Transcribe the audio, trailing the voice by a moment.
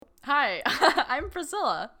Hi, I'm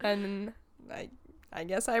Priscilla. And I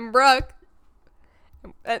guess I'm Brooke.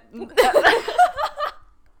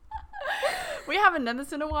 We haven't done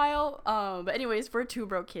this in a while. But anyways, we're two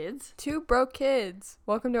broke kids. Two broke kids.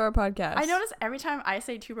 Welcome to our podcast. I notice every time I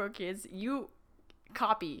say two broke kids, you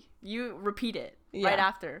repeat it right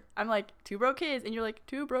after. I'm like, two broke kids, and you're like,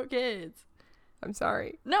 two broke kids. I'm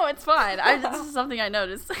sorry. No, it's fine. This is something I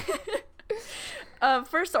noticed.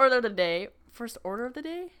 First order of the day. First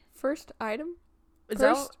item?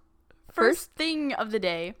 First thing of the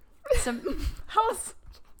day.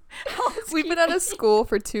 We've been out of school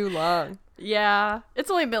for too long. Yeah.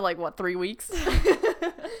 It's only been like, what, 3 weeks?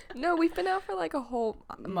 No, we've been out for like a whole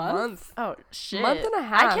month. Oh, shit. Month and a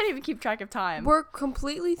half. I can't even keep track of time. We're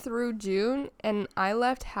completely through June, and I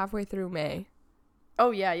left halfway through May.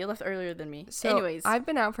 Oh, yeah. You left earlier than me. So anyways. I've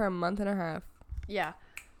been out for a month and a half. Yeah.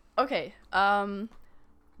 Okay.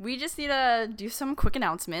 We just need to do some quick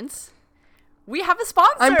announcements. We have a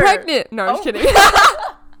sponsor. I'm pregnant. No, I'm just kidding.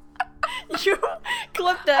 You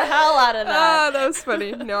clipped the hell out of that. Ah, that was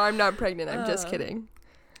funny. No, I'm not pregnant. I'm just kidding.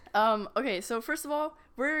 Okay, so first of all,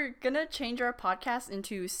 we're gonna change our podcast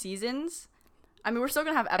into seasons. I mean, we're still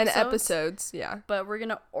gonna have episodes. Yeah. But we're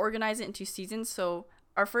gonna organize it into seasons. So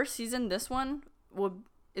our first season, this one,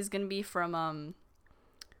 is gonna be from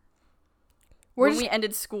when we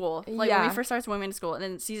ended school. Like when we first started, when we ended school, and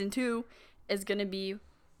then season 2 is gonna be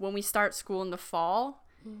when we start school in the fall.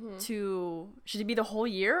 Should it be the whole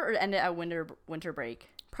year or end it at winter break?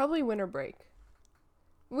 Probably winter break.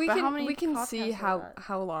 We can see how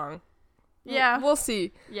long. Yeah. We'll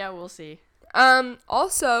see. Yeah, we'll see.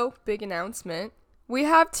 Also, big announcement. We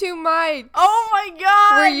have 2 mics. Oh my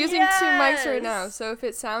god. We're using 2 mics right now. So if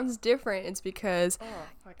it sounds different, it's because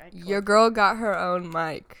your girl got her own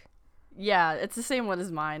mic. Yeah, it's the same one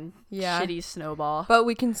as mine. Yeah. Shitty snowball. But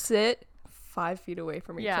we can sit 5 feet away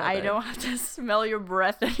from each other. Yeah, I don't have to smell your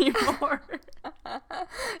breath anymore.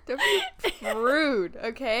 Don't be rude,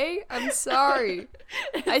 okay? I'm sorry.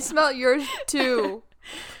 I smell yours too.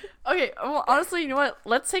 Okay, well, honestly, you know what?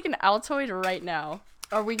 Let's take an Altoid right now.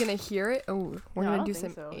 Are we gonna hear it? Oh, we're gonna do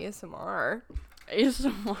some so. ASMR.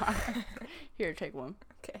 ASMR. Here, take one.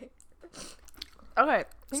 Okay. Okay,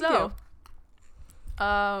 Thank so.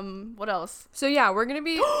 What else? So yeah, we're gonna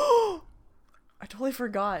be. I totally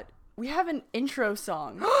forgot. We have an intro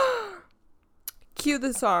song. Cue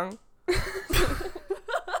the song.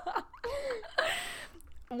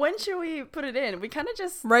 When should we put it in? We kind of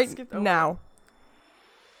just skipped over now.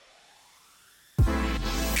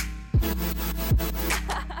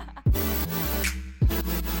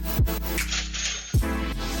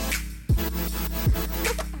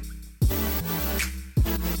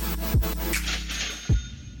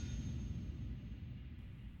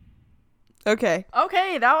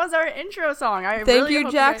 Okay, that was our intro song. Thank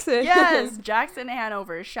you, Jackson. Yes, Jackson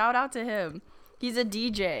Hanover. Shout out to him. He's a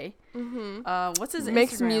DJ. What's his Instagram?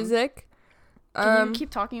 Makes music. Can you keep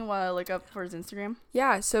talking while I look up for his Instagram?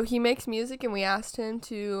 Yeah, so he makes music, and we asked him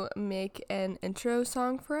to make an intro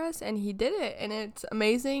song for us, and he did it, and it's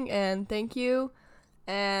amazing, and thank you.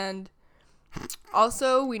 And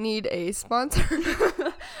also, we need a sponsor.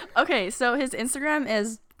 Okay, so his Instagram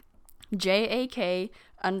is JAK_sin_.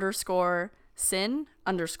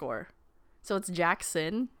 So it's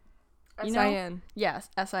Jackson. S-I-N.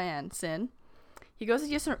 Yes, S-I-N, Sin. He goes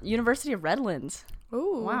to University of Redlands.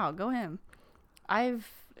 Ooh. Wow, go him.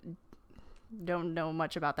 Don't know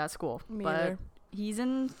much about that school. Me but either. He's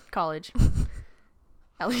in college.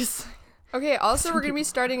 At least. Okay, also we're going to be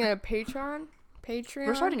starting a Patreon.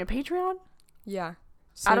 We're starting a Patreon? Yeah.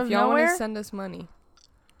 So Out if of y'all nowhere? want to send us money.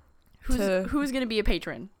 Who's going to be a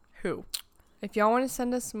patron? Who? If y'all want to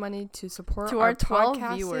send us money to support to our 12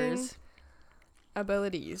 podcasting viewers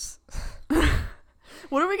abilities.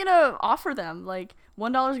 What are we going to offer them? Like,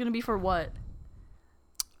 $1 is going to be for what?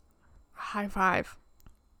 High five.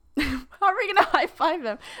 How are we going to high five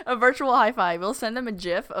them? A virtual high five. We'll send them a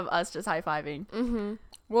GIF of us just high fiving.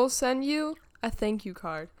 We'll send you a thank you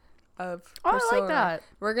card of Persona. I like that.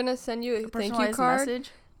 We're going to send you a thank you personalized card.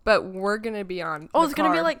 Message. But we're going to be on it's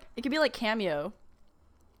going to be like, it could be like Cameo.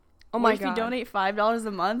 Oh my God. If you donate $5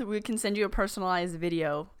 a month, we can send you a personalized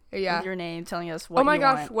video with your name telling us what you want. Oh my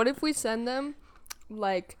gosh, what if we send them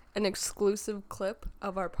like an exclusive clip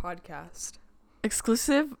of our podcast?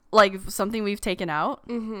 Exclusive? Like something we've taken out?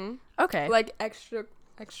 Okay. Like extra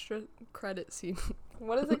credit scene.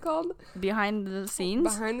 What is it called? Behind the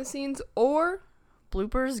scenes? Behind the scenes or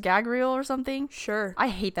bloopers, gag reel or something? Sure. I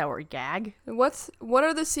hate that word, gag. What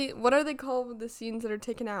are they called, the scenes that are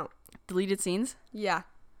taken out? Deleted scenes? Yeah.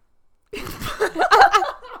 Scenes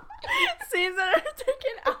that are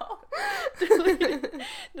taken out.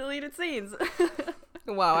 Deleted scenes.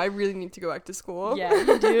 Wow, I really need to go back to school. Yeah,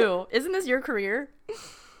 you do. Isn't this your career?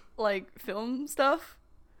 Like film stuff?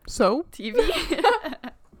 So? TV?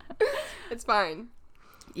 It's fine.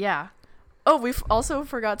 Yeah. Oh, we also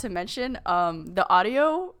forgot to mention the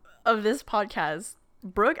audio of this podcast.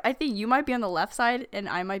 Brooke, I think you might be on the left side and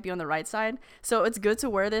I might be on the right side. So it's good to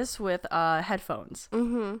wear this with headphones.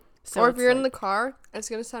 Mm-hmm. So or if you're in the car, it's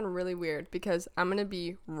going to sound really weird because I'm going to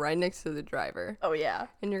be right next to the driver. Oh, yeah.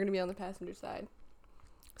 And you're going to be on the passenger side.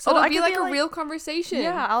 So it'll be like a real conversation.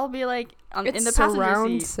 Yeah, I'll be like in the passenger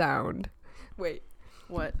surround seat. sound. Wait.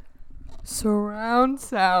 What? Surround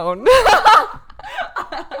sound.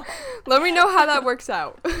 Let me know how that works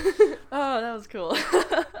out. Oh, that was cool.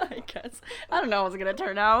 I guess. I don't know how it's going to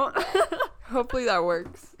turn out. Hopefully that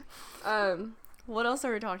works. What else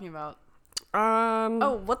are we talking about?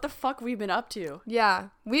 Oh, what the fuck we've been up to? Yeah,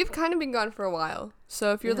 we've kind of been gone for a while.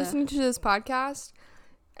 So if you're listening to this podcast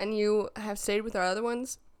and you have stayed with our other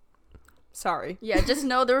ones, sorry. Yeah, just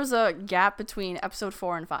know there was a gap between episode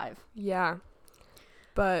 4 and 5. Yeah,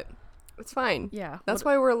 but it's fine. Yeah, that's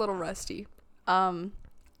why we're a little rusty. Can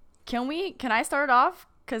I start off?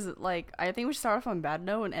 Because like I think we should start off on a bad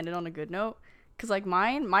note and end it on a good note. Because like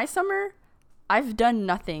my summer, I've done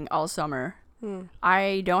nothing all summer.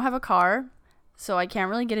 I don't have a car, so I can't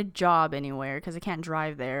really get a job anywhere because I can't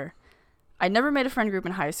drive there. I never made a friend group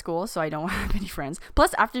in high school, so I don't have any friends.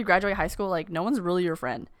 Plus, after you graduate high school, like no one's really your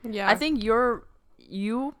friend. Yeah, I think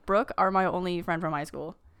you, Brooke, are my only friend from high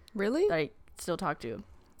school. Really? That I still talk to.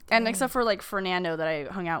 And except for like Fernando that I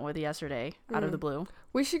hung out with yesterday out of the blue.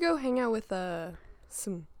 We should go hang out with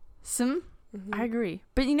some. Mm-hmm. I agree.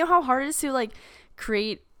 But you know how hard it is to like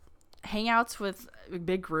create hangouts with a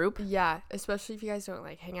big group? Yeah, especially if you guys don't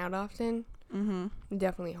like hang out often. Mm-hmm.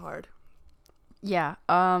 Definitely hard. Yeah.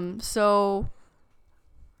 So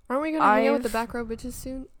aren't we gonna hang out with the back row bitches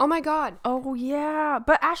soon? Oh my god. Oh yeah.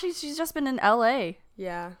 But Ashley, she's just been in LA.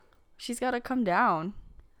 Yeah. She's gotta come down.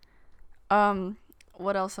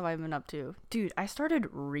 What else have I been up to? Dude, I started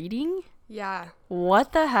reading. Yeah.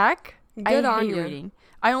 What the heck? Good I on hate you. reading.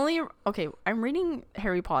 I'm reading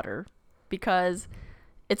Harry Potter because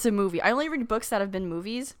it's a movie. I only read books that have been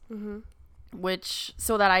movies, which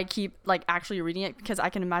so that I keep like actually reading it because I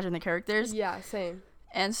can imagine the characters. Yeah, same.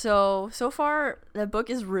 And so far the book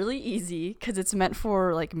is really easy because it's meant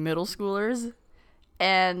for like middle schoolers,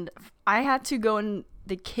 and I had to go in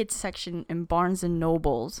the kids section in Barnes and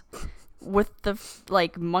Nobles with the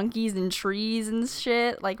like monkeys and trees and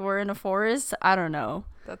shit, like we're in a forest. I don't know.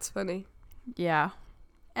 That's funny. Yeah.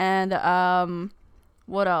 And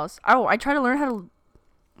what else? Oh, I try to learn how to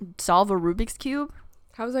solve a Rubik's Cube.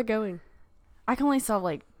 How's that going? I can only solve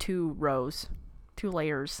like 2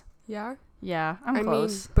 layers. Yeah? Yeah, I'm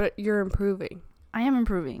close. But you're improving. I am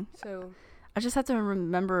improving. So I just have to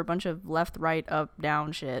remember a bunch of left, right, up,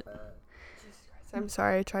 down shit. I'm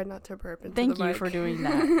sorry, I tried not to burp into Thank the you mic. for doing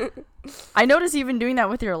that. I noticed you've been doing that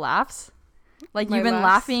with your laughs. Like My you've been laughs?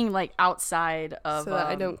 laughing like outside of so that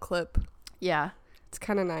I don't clip. Yeah. It's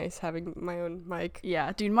kind of nice having my own mic.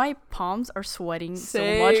 Yeah, dude, my palms are sweating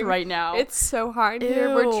Same. so much right now. It's so hot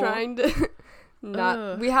here. We're Ew. trying to not.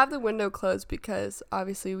 Ugh. We have the window closed because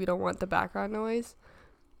obviously we don't want the background noise.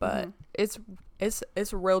 But it's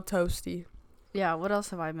real toasty. Yeah, what else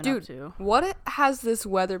have I been up to? What has this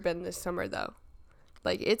weather been this summer though?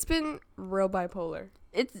 Like it's been real bipolar.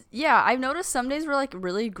 I've noticed some days were like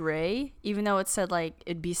really gray, even though it said like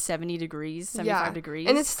it'd be 70 degrees, 75 degrees.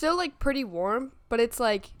 And it's still like pretty warm, but it's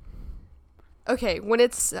like, okay, when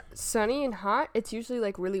it's sunny and hot, it's usually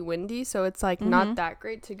like really windy, so it's like not that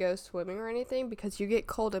great to go swimming or anything because you get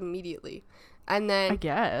cold immediately. And then I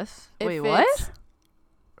guess. if Wait, what?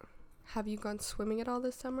 Have you gone swimming at all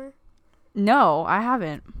this summer? No, I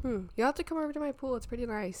haven't. You'll have to come over to my pool. It's pretty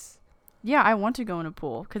nice. Yeah, I want to go in a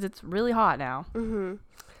pool because it's really hot now.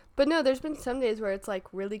 But no, there's been some days where it's like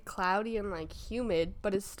really cloudy and like humid,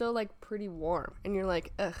 but it's still like pretty warm, and you're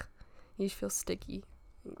like, ugh, you just feel sticky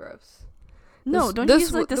and gross. No, don't you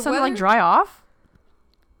use like the sun to like dry off?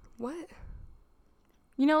 What?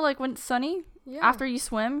 You know, like when it's sunny, after you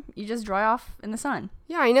swim, you just dry off in the sun.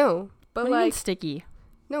 Yeah, I know, but What do you like mean sticky?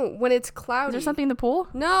 no, when it's cloudy. Is there something in the pool?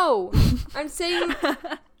 No, I'm saying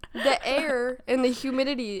the air and the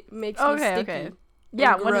humidity makes me sticky. Okay.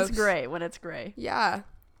 Yeah, when it's gross. gray. Yeah.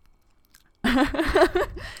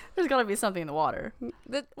 There's gotta be something in the water.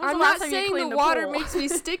 I'm not saying the water pool? makes me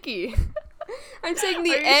sticky. I'm saying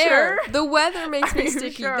the Are you air, sure? the weather makes me Are you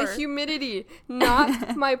sticky. sure? The humidity,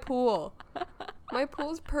 not my pool. My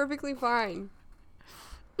pool's perfectly fine.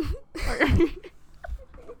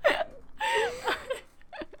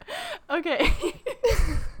 Okay.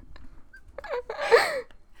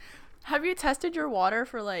 Have you tested your water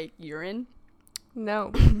for like urine?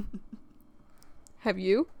 No. Have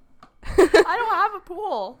you? I don't have a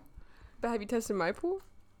pool. But have you tested my pool?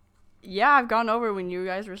 Yeah, I've gone over when you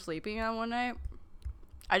guys were sleeping on one night.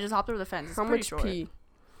 I just hopped over the fence. It's How pretty much short. pee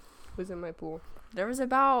was in my pool? There was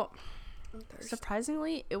about, I'm thirsty.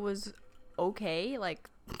 surprisingly, it was okay, like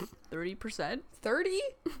 30%.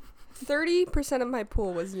 30% of my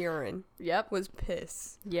pool was urine. Yep. Was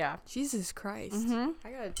piss. Yeah. Jesus Christ. Mm-hmm.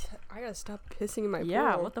 I gotta stop pissing in my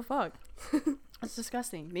Yeah, pool. what the fuck? That's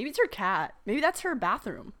disgusting. Maybe it's her cat. Maybe that's her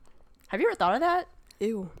bathroom. Have you ever thought of that?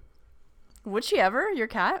 Ew. Would she ever, your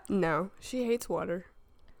cat? No, she hates water.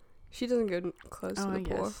 She doesn't go close to the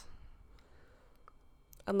pool. Guess.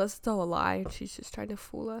 Unless it's all a lie and she's just trying to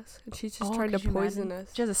fool us. And she's just Oh, trying to could you poison imagine?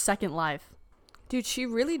 us. She has a second life. Dude, she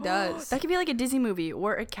really does. That could be like a Disney movie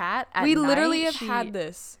where a cat at We night, literally have had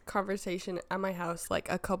this conversation at my house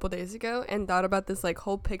like a couple days ago and thought about this like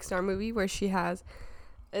whole Pixar movie where she has,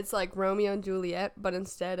 it's like Romeo and Juliet, but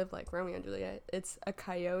instead of like Romeo and Juliet, it's a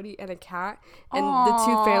coyote and a cat, and the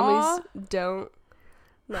two families don't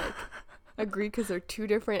like agree because they're two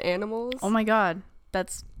different animals. Oh my god,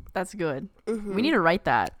 that's good. Mm-hmm. We need to write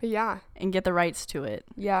that Yeah. and get the rights to it.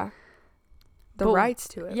 Yeah. The But- rights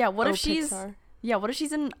to it. Yeah, what Oh, if she's Pixar. Yeah, what if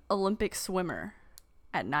she's an Olympic swimmer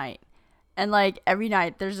at night? And like every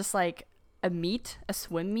night there's just like a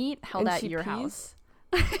swim meet held And at she your pees? house.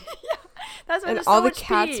 Yeah. That's why And there's all so the much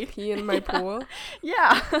cats pee. pee in my pool.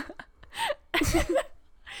 Yeah.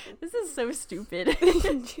 This is so stupid.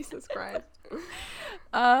 Jesus Christ.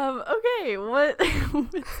 Okay, what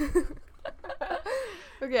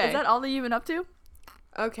Okay. is that all that you've been up to?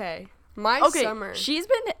 Okay. My Okay, summer. she's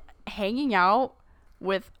been hanging out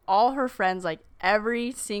with all her friends like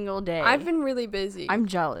every single day. I've been really busy. I'm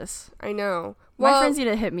jealous. I know. My Well, friends need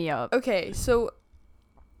to hit me up. okay, so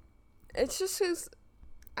it's just because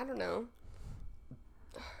I don't know.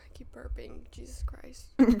 I keep burping. Jesus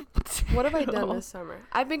Christ. What have I done this summer?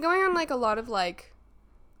 I've been going on like a lot of like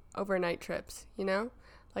overnight trips, you know?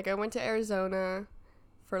 Like I went to Arizona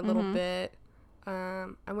for a little Mhm. bit.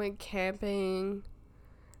 I went camping.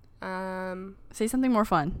 Say something more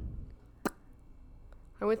fun.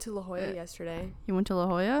 I went to La Jolla yesterday. You went to La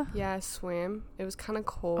Jolla? Yeah, I swam. It was kind of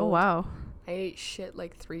cold. Oh wow. I ate shit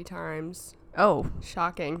like 3 times. Oh,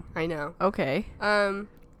 Shocking. I know. okay.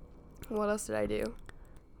 What else did I do?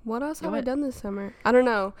 What else You have I went- done this summer? I don't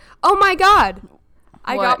know. Oh my god!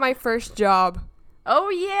 I What? got my first job. Oh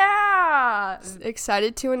yeah.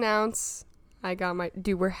 Excited to announce I got my...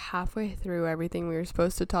 Dude, we're halfway through everything we were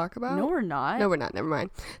supposed to talk about. No, we're not. No, we're not. Never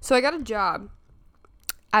mind. So I got a job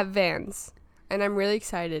at Vans. And I'm really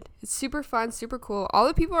excited. It's super fun, super cool. All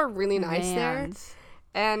the people are really nice there. Vans.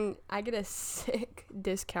 And I get a sick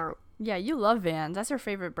discount. Yeah, you love Vans. That's your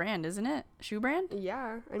favorite brand, isn't it? Shoe brand?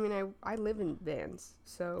 Yeah. I mean, I live in Vans.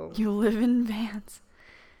 So... You live in Vans.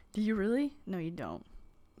 Do you really? No, you don't.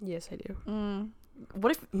 Yes, I do.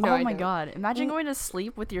 What if? No, oh I my don't. god! Imagine Mm. going to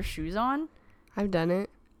sleep with your shoes on. I've done it.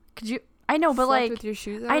 Could you? I know, but Slept like, with your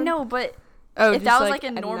shoes on? I know, but Oh, if just, that was like a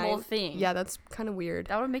at normal night? thing, Yeah, that's kind of weird.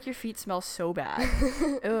 that would make your feet smell so bad.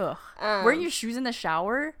 Ugh. Um, Wearing your shoes in the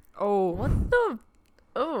shower? Oh, What the?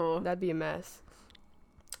 Oh. that'd be a mess.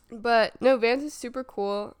 But no, Vans is super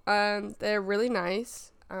cool. They're really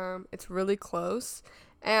nice. It's really close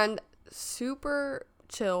and super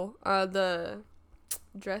chill. The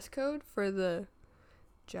dress code for the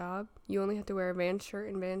job, you only have to wear a Vans shirt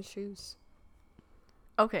and Vans shoes.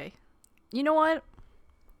 Okay. You know what?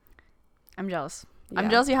 I'm jealous. I'm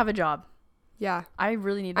Yeah. jealous you have a job. Yeah, I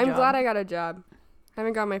really need a I'm job. glad I got a job. I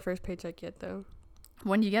haven't got my first paycheck yet though.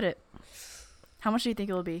 When do you get it? How much do you think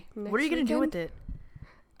it'll be? What are Next you going to do with weekend?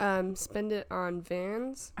 it? Spend it on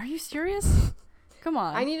Vans. Are you serious? Come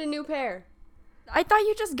on. I need a new pair. I thought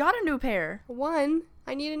you just got a new pair. One.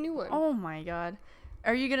 I need a new one. Oh my god.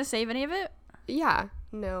 Are you going to save any of it? Yeah.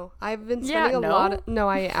 No. I've been Yeah, spending a no? lot of, no,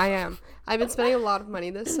 I am. I've been spending a lot of money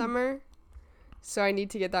this summer. So I need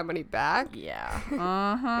to get that money back. Yeah.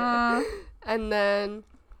 Uh-huh. And then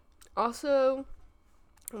also,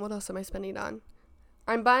 what else am I spending it on?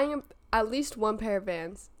 I'm buying at least one pair of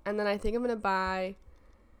Vans. And then I think I'm going to buy,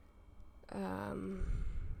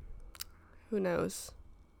 who knows?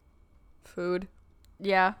 Food.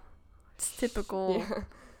 Yeah. It's typical Yeah.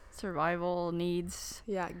 survival needs.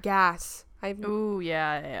 Yeah. Gas. Ooh,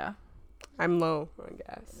 yeah. I'm low on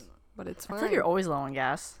gas. But it's I fine. feel like you're always low on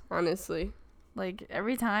gas. Honestly. Like,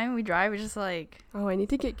 every time we drive, we're just like... Oh, I need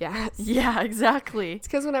to get gas. Yeah, exactly. It's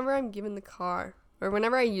because whenever I'm given the car, or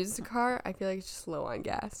whenever I use the car, I feel like it's just low on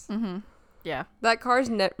gas. Mm-hmm. Yeah. That car's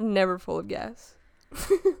never full of gas.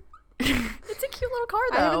 It's a cute little car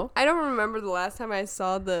I though. don't remember the last time I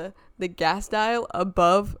saw the gas dial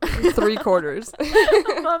above 3/4.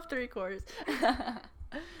 Above 3/4.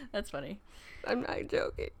 That's funny. I'm not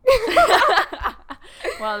joking.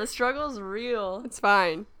 Wow, the struggle's real. It's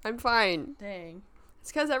fine. I'm fine. Dang.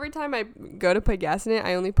 It's because every time I go to put gas in it,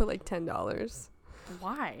 I only put like $10.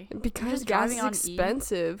 Why? Because just gas driving is on E?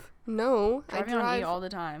 expensive. No, Driving I on E drive all the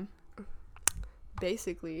time.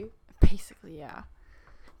 basically. Basically, yeah.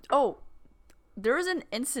 Oh, there was an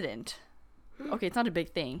incident. Okay, it's not a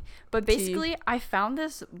big thing, but basically, I found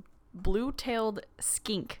this blue-tailed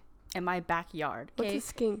skink in my backyard. What's Okay, a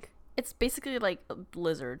skink? it's basically like a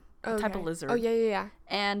lizard, a type of Okay. lizard. Oh yeah.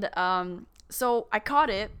 And so I caught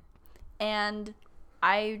it, and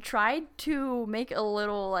I tried to make a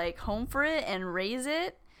little like home for it and raise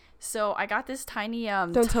it. So I got this tiny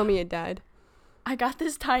Don't tell me it died. I got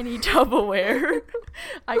this tiny Tupperware.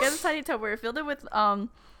 Filled it with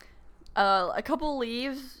a couple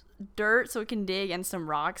leaves, dirt so it can dig, and some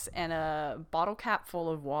rocks, and a bottle cap full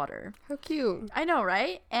of water. How cute. I know,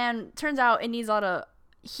 right? And turns out it needs a lot of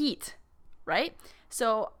heat, right?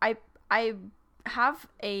 So I have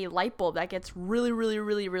a light bulb that gets really, really,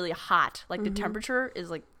 really, really hot. Like the temperature is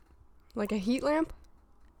like, Like a heat lamp?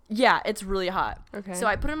 yeah, it's really hot. Okay. So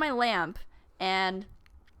I put in my lamp,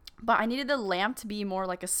 but I needed the lamp to be more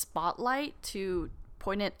like a spotlight to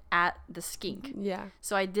point it at the skink. Yeah.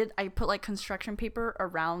 So I put like construction paper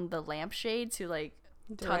around the lampshade to like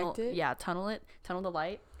tunnel the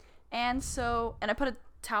light. And I put a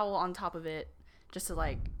towel on top of it just to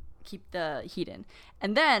like keep the heat in.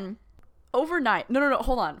 And then overnight, no,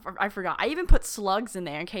 hold on. I forgot. I even put slugs in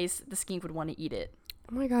there in case the skink would want to eat it.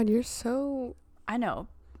 Oh my god, you're so I know.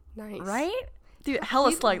 nice. Right? Dude,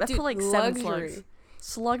 hella slug. That's Dude, put like 7 luxury. slugs.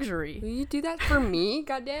 Sluggery. Will you do that for me?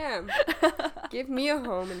 Goddamn. Give me a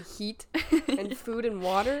home and heat and food and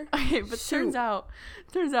water. Okay, but Shoot.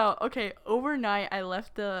 turns out, okay, overnight I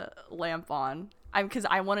left the lamp on. Because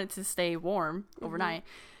I wanted to stay warm overnight.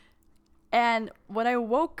 And when I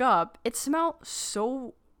woke up, it smelled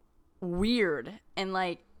so weird and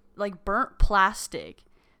like burnt plastic.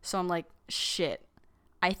 So I'm like, shit.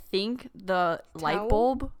 I think the light Towel?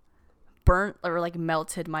 bulb burnt or like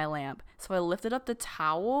melted my lamp. So I lifted up the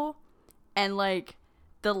towel, and like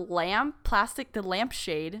the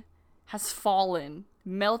lampshade has fallen,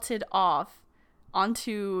 melted off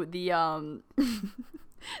onto the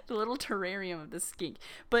the little terrarium of the skink.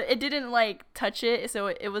 But it didn't like touch it, so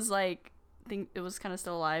it was like, I think it was kind of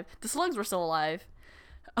still alive. The slugs were still alive.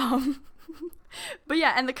 But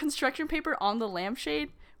yeah, and the construction paper on the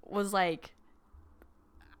lampshade was like,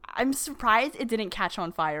 I'm surprised it didn't catch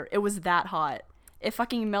on fire. It was that hot. It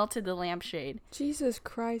fucking melted the lampshade. Jesus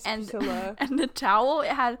Christ, And Priscilla. and the towel,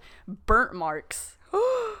 it had burnt marks.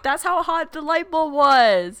 That's how hot the light bulb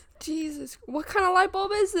was. Jesus, what kind of light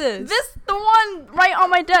bulb is this? The one right on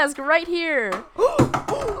my desk, right here.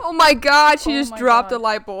 Oh my god, she Oh just my dropped God. the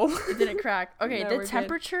light bulb. It didn't crack. Okay, No, the we're good.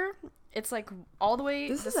 temperature, it's like all the way,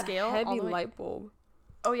 This the is scale. a all heavy the way- light bulb.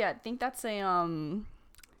 Oh yeah, I think that's a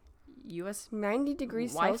US 90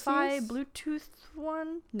 degrees Wi-Fi Celsius? Bluetooth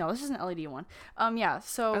one. No, this is an LED one. Yeah,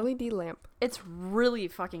 so LED lamp. it's really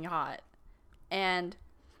fucking hot. And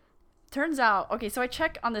turns out, okay, so I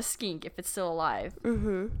check on the skink if it's still alive.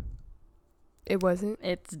 Mm-hmm. It wasn't.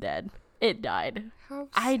 It's dead. It died. How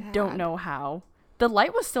I don't sad. know how. The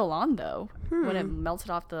light was still on though when it Hmm. melted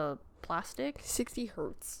off the plastic. 60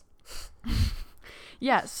 hertz.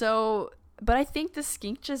 Yeah, so but I think the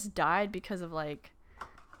skink just died because of like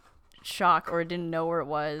shock, or didn't know where it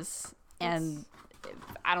was, and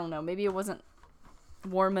I don't know, maybe it wasn't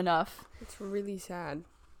warm enough. It's really sad.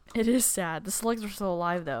 It is sad. The slugs are still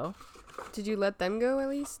alive though. Did you let them go at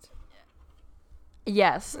least?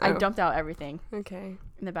 Yes, I Oh. dumped out everything Okay.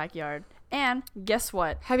 in the backyard. And guess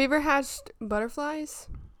what? Have you ever hatched butterflies?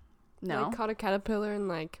 No. Like caught a caterpillar and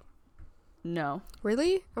like... No.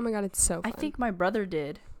 Really? Oh my god, it's so fun. I think my brother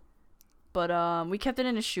did. But we kept it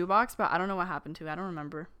in a shoebox, but I don't know what happened to it. I don't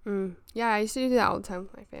remember. Yeah, I used to do that all the time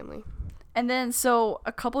with my family. And then so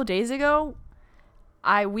a couple days ago,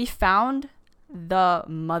 we found the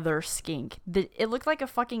mother skink. It looked like a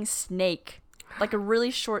fucking snake, like a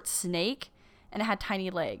really short snake, and it had tiny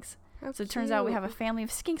legs. How So it turns out we cute. have a family of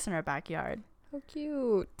skinks in our backyard. How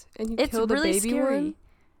cute. And you It's killed really a baby scary. one?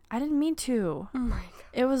 I didn't mean to. Oh my god.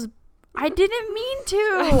 It was. I didn't mean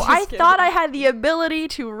to. I'm just I kidding. thought I had the ability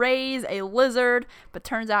to raise a lizard, but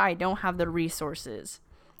turns out I don't have the resources.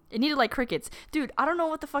 It needed like crickets. Dude, I don't know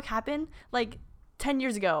what the fuck happened. Like 10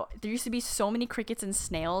 years ago, there used to be so many crickets and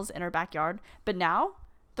snails in our backyard, but now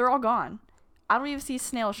they're all gone. I don't even see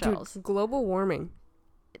snail shells. Dude, global warming.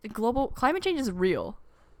 Global climate change is real.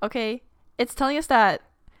 Okay, it's telling us that.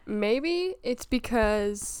 Maybe it's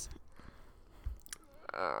because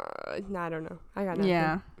no, I don't know. I got nothing.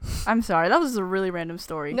 Yeah. I'm sorry. That was a really random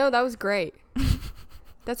story. No, that was great.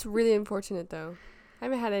 That's really unfortunate though. I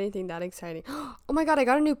haven't had anything that exciting. Oh my god, I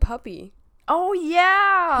got a new puppy. Oh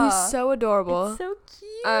yeah. He's so adorable. It's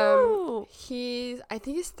so cute. I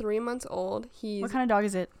think he's 3 months old. He's What kind of dog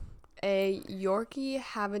is it? a Yorkie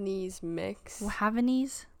Havanese mix.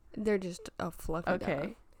 Havanese? They're just a fluffy dog.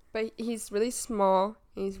 Okay. But he's really small.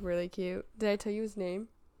 And he's really cute. Did I tell you his name?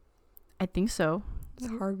 I think so. It's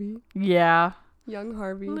Harvey. Yeah. Young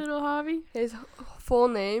Harvey. Little Harvey. His full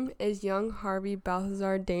name is Young Harvey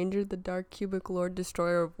Balthazar Danger, the Dark Cubic Lord,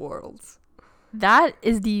 Destroyer of Worlds. That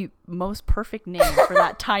is the most perfect name for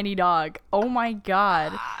that tiny dog. Oh my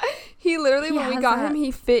god. He literally, He when we has got that- him, he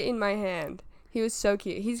fit in my hand. He was so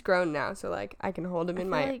cute. He's grown now, so like I can hold him in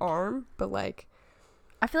my like- arm, but like.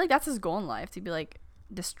 I feel like that's his goal in life, to be like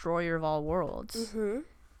destroyer of all worlds. Mm-hmm.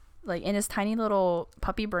 Like in his tiny little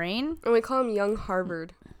puppy brain. And we call him Young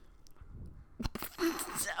Harvard.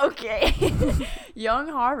 Okay. Young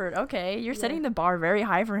Harvard. Okay. You're setting the bar very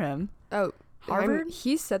high for him. Oh, Harvard?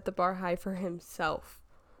 He set the bar high for himself.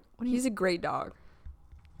 He's a great dog.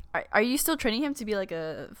 Are you still training him to be like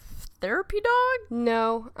a therapy dog?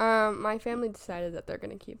 No, my family decided that they're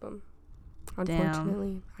gonna keep him.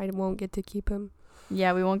 Unfortunately, I won't get to keep him.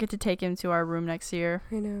 Yeah, we won't get to take him to our room next year.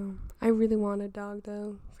 I know. I really want a dog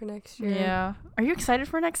though for next year. Yeah. Are you excited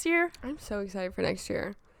for next year? I'm so excited for next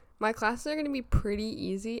year. My classes are gonna be pretty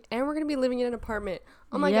easy, and we're gonna be living in an apartment.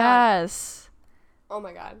 Oh my god. Yes. Oh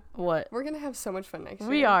my god. What? We're gonna have so much fun next year.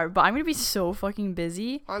 We are, but I'm gonna be so fucking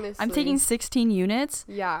busy. Honestly. I'm taking 16 units.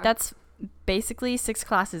 Yeah. That's basically 6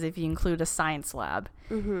 classes if you include a science lab.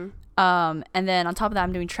 Mhm. And then on top of that,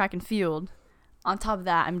 I'm doing track and field. On top of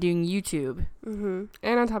that, I'm doing YouTube. Mhm.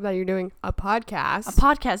 And on top of that, you're doing a podcast. A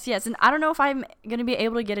podcast, yes. And I don't know if I'm gonna be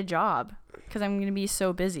able to get a job because I'm gonna be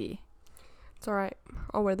so busy. It's all right.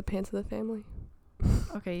 I'll wear the pants of the family.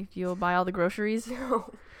 Okay, you'll buy all the groceries.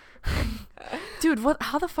 No. Dude, what?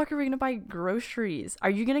 How the fuck are we gonna buy groceries? Are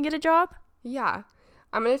you gonna get a job? Yeah.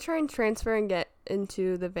 I'm gonna try and transfer and get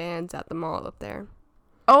into the Vans at the mall up there.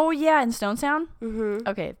 Oh yeah, in Stonestown. Mhm.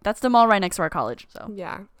 Okay, that's the mall right next to our college. So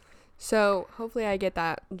Yeah. So hopefully I get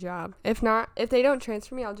that job. If not, if they don't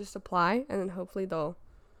transfer me, I'll just apply, and then hopefully they'll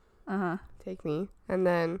take me. And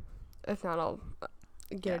then if not, I'll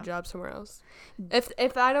get a job somewhere else.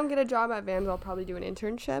 If I don't get a job at Vans, I'll probably do an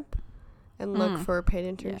internship and look for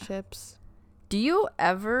paid internships. Do you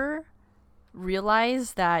ever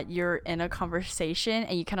realize that you're in a conversation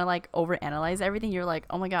and you kind of like overanalyze everything? You're like,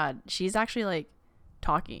 oh my god, she's actually like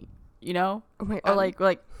talking, you know? Oh my Or like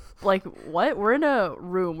what? We're in a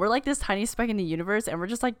room. We're like this tiny speck in the universe, and we're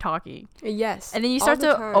just like talking. Yes. And then you all start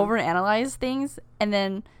the to time. overanalyze things, and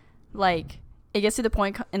then like it gets to the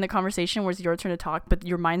point in the conversation where it's your turn to talk, but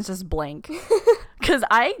your mind's just blank. Because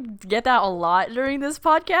I get that a lot during this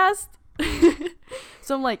podcast.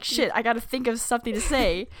 So I'm like, shit, I gotta think of something to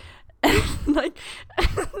say. And like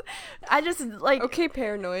I just like, Okay,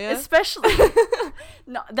 paranoia. especially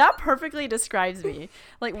no, that perfectly describes me.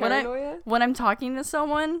 Like Paranoia? when I'm talking to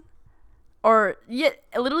someone, or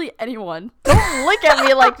literally anyone, don't look at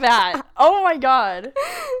me like that. Oh my god,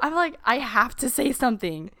 I'm like, I have to say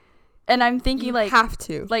something, and I'm thinking You like have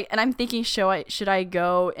to. and I'm thinking, should I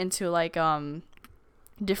go into like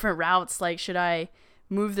different routes? Like, should I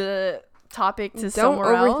move the topic to Don't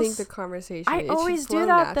somewhere overthink else? the conversation. I It should always do flow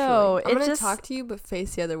that, though. naturally. I'm It gonna just- talk to you, but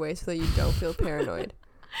face the other way so that you don't feel paranoid.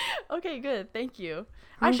 Okay, good, thank you.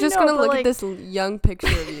 I'm Actually, just no, gonna but, look like, at this young picture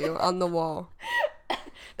of you on the wall.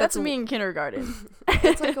 That's me in kindergarten.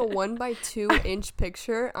 It's like a 1x2 inch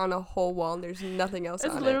picture on a whole wall, and there's nothing else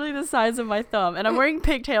It's on literally the size of my thumb, and I'm wearing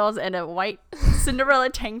pigtails and a white Cinderella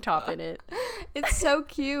tank top in it. it. It's so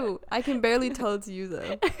cute. I can barely tell it's you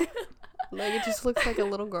though. Like it just looks like a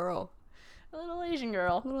little girl, A little Asian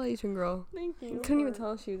girl. little Asian girl. Thank I you. couldn't even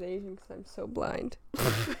tell she was Asian because I'm so blind.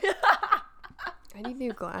 I need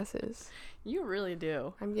new glasses. You really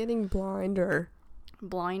do. I'm getting blinder.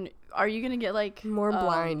 Blind. Are you gonna get like More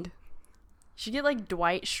blind. You should get like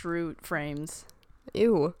Dwight Schrute frames,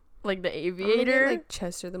 Ew. like the I'm gonna Aviator. get, like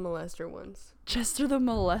Chester the Molester ones. Chester the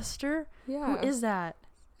Molester. Yeah. Who is that?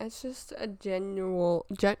 It's just a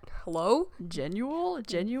hello? General.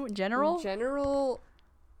 General.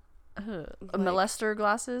 A like- molester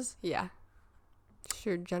glasses. Yeah.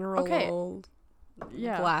 Sure. General. Okay.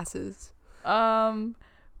 Yeah. Glasses.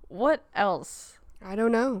 What else? I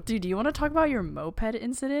don't know. Dude, do you want to talk about your moped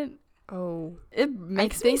incident? Oh. It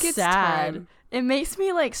makes think me it's sad. time. It makes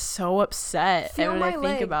me like so upset Feel when I my think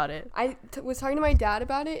leg. about it. I was talking to my dad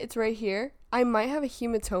about it. It's right here. I might have a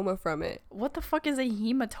hematoma from it. What the fuck is a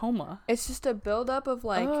hematoma? It's just a buildup of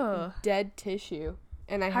like Ugh. dead tissue,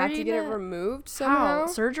 and I How have are to you get it gonna- removed How? somehow.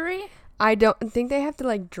 Surgery? I don't think they have to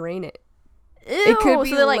like drain it. Ew, could be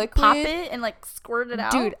so they like pop liquid. it and like squirt it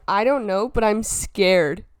out? Dude, I don't know, but I'm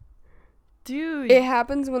scared. Dude. It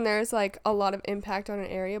happens when there's like a lot of impact on an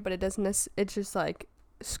area, but it doesn't. It's just like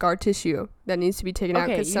scar tissue that needs to be taken out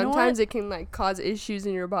Okay, because you know sometimes what? it can like cause issues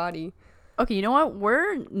in your body. Okay, you know what?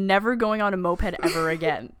 We're never going on a moped ever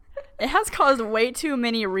again. It has caused way too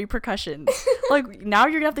many repercussions. Like, now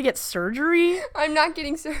you're gonna have to get surgery? I'm not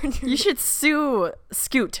getting surgery. You should sue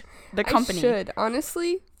Scoot, the company. I should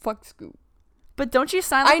honestly. Fuck Scoop. But don't you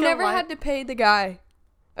sign like I never had to pay the guy.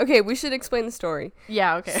 Okay, we should explain the story.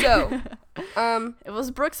 Yeah, okay. So, it was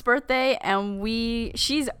Brooke's birthday, and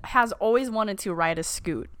she's has always wanted to ride a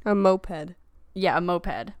Scoot. a moped. Yeah, a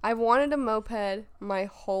moped. I've wanted a moped my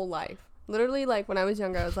whole life. Literally, like when I was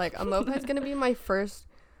younger, I was like, a moped's gonna be my first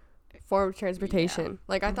form of transportation. Yeah.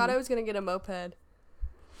 Like I thought I was gonna get a moped,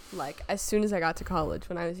 like as soon as I got to college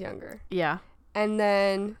when I was younger. Yeah. And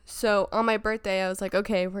then, so on my birthday, I was like,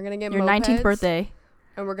 okay, we're gonna get Your mopeds, 19th birthday.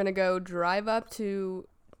 and we're gonna go drive up to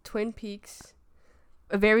Twin Peaks,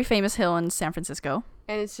 A very famous hill in San Francisco.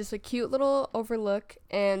 and it's just a cute little overlook.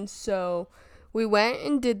 And so we went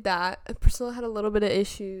and did that. Priscilla had a little bit of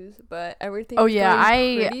issues, but everything was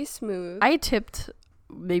going pretty smooth. I tipped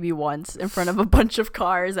maybe once in front of a bunch of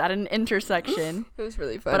cars at an intersection. It was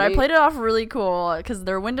really funny. But I played it off really cool because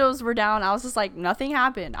their windows were down. I was just like, nothing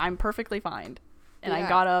happened. I'm perfectly fine. And I Yeah.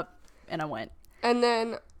 got up and I went. And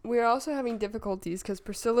then we were also having difficulties because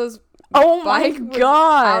Priscilla's Oh my bike was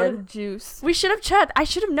god. out of juice. We should have checked. I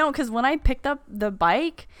should have known because when I picked up the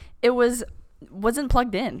bike, it wasn't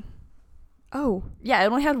plugged in. Oh, Yeah, it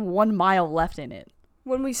only had 1 mile left in it.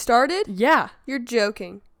 when we started? Yeah. You're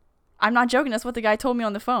joking. I'm not joking. That's what the guy told me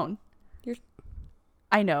on the phone.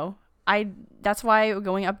 I know. That's why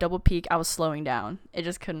going up Double Peak, I was slowing down. It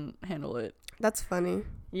just couldn't handle it. That's funny.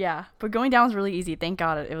 Yeah, but going down was really easy. Thank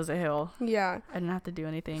God it was a hill. Yeah. I didn't have to do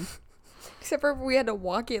anything. Except for we had to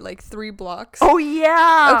walk it like 3 blocks. Oh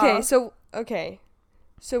yeah. Okay.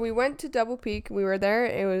 So we went to Double Peak. We were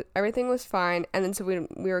there. Everything was fine. And then so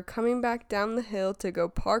we were coming back down the hill to go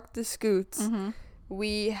park the scoots. Mm-hmm.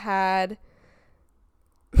 We had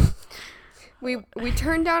we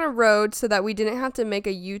turned down a road so that we didn't have to make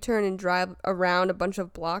a U-turn and drive around a bunch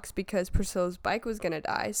of blocks because Priscilla's bike was going to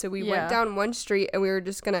die. So we went down one street and we were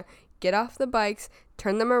just going to get off the bikes,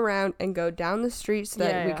 turn them around and go down the street so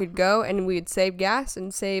that we could go and we'd save gas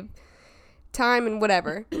and save time and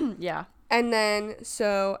whatever. Yeah. And then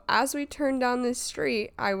so as we turned down this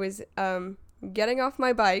street, I was getting off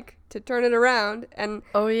my bike to turn it around, and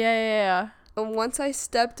Oh yeah. once I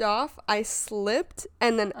stepped off, I slipped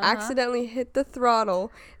and then Uh-huh. accidentally hit the throttle.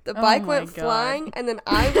 The Oh bike my went God. flying, and then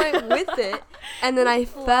I went with it, and then I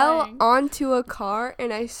fell Flying. onto a car,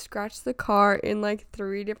 and I scratched the car in like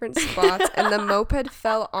 3 different spots, and the moped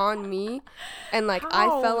fell on me, and like I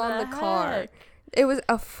fell on the car. heck? It was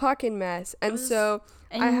a fucking mess, and was- so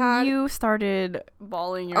And I had. you started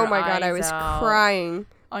bawling your Oh my God, I eyes was out. crying.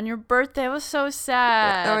 On your birthday. It was so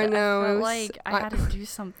sad. I know, I it felt was- like I had to do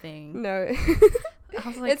something. No, I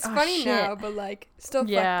was like, it's oh, funny shit. now, but like still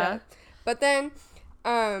Yeah. fucked up. But then,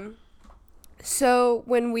 so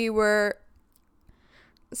when we were,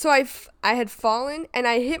 so I had fallen and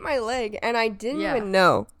I hit my leg and I didn't Yeah. even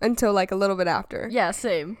know until like a little bit after. Yeah,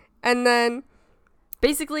 same. And then,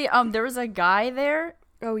 Basically, there was a guy there,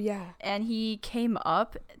 oh yeah, and he came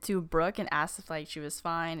up to Brooke and asked if like she was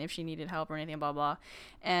fine, if she needed help or anything, blah blah.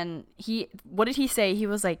 And what did he say? He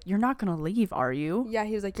was like, "You're not gonna leave, are you?" yeah,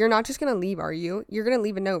 he was like, "You're not just gonna leave, are you? You're gonna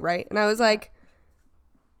leave a note, right?" And I was like,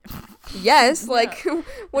 "Yes." Yeah. Like,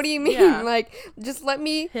 what do you mean? Yeah. Like, just let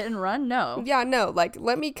me. Hit and run? No. Yeah, no. Like,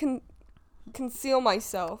 let me conceal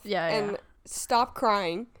myself. Yeah, and yeah. stop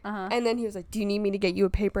crying. Uh-huh. And then he was like, "Do you need me to get you a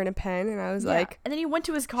paper and a pen?" And I was Yeah. like, and then he went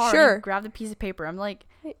to his car and Sure. he grabbed a piece of paper. I'm like,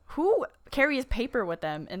 who carries paper with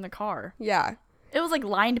them in the car? "Yeah, It was like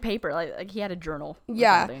lined paper, like he had a journal. Or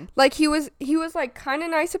yeah." something. Like he was like kind of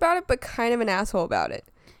nice about it, but kind of an asshole about it.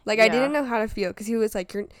 Like I Yeah. didn't know how to feel because he was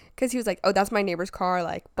like, "Oh, that's my neighbor's car,"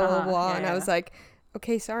 like blah blah Uh-huh, blah. yeah, And I yeah. was like,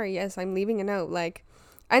 "Okay, sorry. Yes, I'm leaving a note." Like,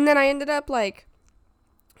 and then I ended up like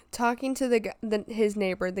talking to his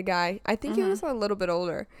neighbor, the guy. I think he was a little bit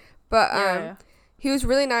older, but Yeah. he was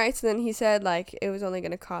really nice. And then he said like it was only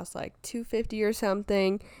gonna cost like $250 or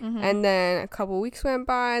something. Mm-hmm. And then a couple weeks went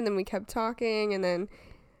by, and then we kept talking, and then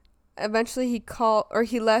eventually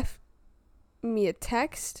he left me a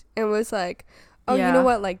text and was like, oh, you Yeah. know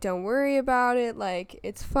what? Like, don't worry about it. Like,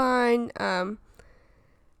 it's fine.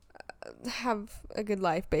 Have a good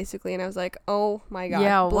life, basically. And I was like, oh my God.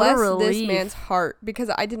 Yeah, what a bless this relief. man's heart, because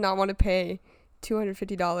I did not want to pay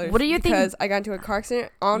 $250. What do you think- Because I got into a car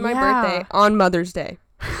accident on my Yeah. birthday on Mother's Day.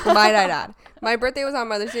 Might I add. My birthday was on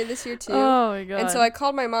Mother's Day this year too. Oh my God. And so I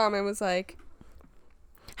called my mom and was like,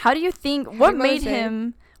 How do you think, Happy what Mother's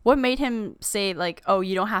made him say, like, oh,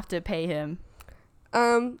 you don't have to pay him?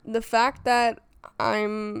 the fact that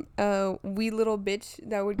I'm a wee little bitch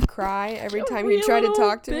that would cry every time he Wee tried to little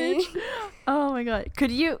talk to me. Oh my God. Could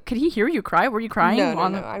he hear you cry? Were you crying No,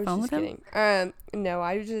 on the I was phone just with him? kidding. No,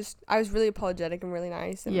 I was really apologetic and really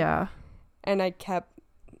nice. And, Yeah. And I kept,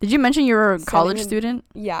 Did you mention you were a Sending college him- student?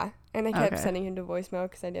 yeah. And I kept Okay. sending him to voicemail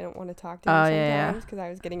because I didn't want to talk to him Oh, yeah. sometimes because I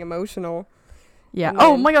was getting emotional. Yeah. And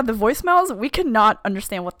Oh then- my God, the voicemails, we could not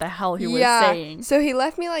understand what the hell he was saying. So he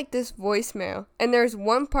left me like this voicemail, and there's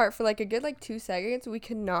one part for like a good 2 seconds we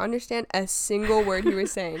could not understand a single word he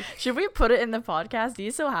was saying. Should we put it in the podcast? Do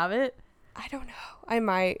you still have it? I don't know. I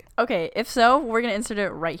might. Okay, if so, we're going to insert it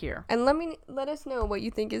right here. And let us know what you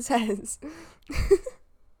think it says.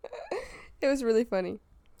 It was really funny.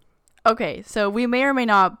 Okay, so we may or may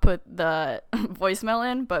not put the voicemail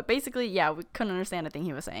in, but basically, yeah, we couldn't understand a thing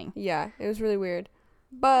he was saying. Yeah, it was really weird.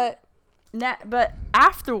 But But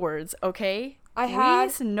afterwards, okay, I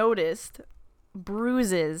had we noticed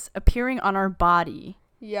bruises appearing on our body.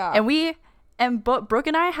 yeah. And Brooke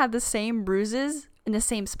and I had the same bruises in the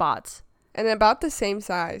same spots. And about the same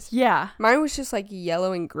size. Yeah. Mine was just like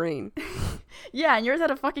yellow and green. Yeah, and yours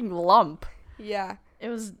had a fucking lump. Yeah. It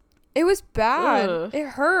was bad. Ugh. It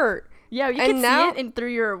hurt. Yeah, you And could now- see it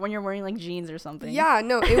through when you're wearing like jeans or something. Yeah,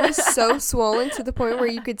 no, it was so swollen to the point where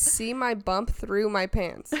you could see my bump through my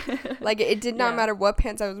pants. Like it did not Yeah. matter what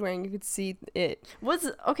pants I was wearing, you could see it.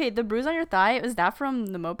 The bruise on your thigh, was that from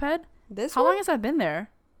the moped? This How one? long has that been there?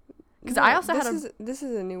 Because No, I also had this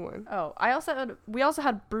is a new one. we also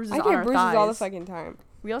had bruises I on our get bruises thighs. all the fucking time.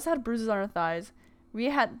 We also had bruises on our thighs. We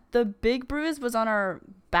had the big bruise was on our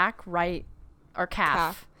back right, our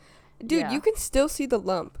calf. Dude, Yeah. you can still see the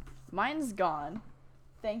lump. Mine's gone,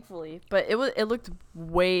 thankfully, but it looked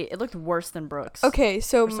worse than Brooke's. Okay,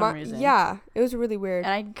 so For some reason. yeah, it was really weird.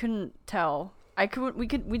 And I couldn't tell. We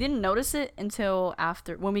didn't notice it until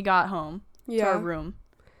after when we got home to our Yeah. room.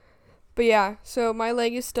 But yeah, so my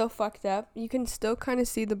leg is still fucked up. You can still kind of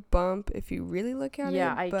see the bump if you really look at it.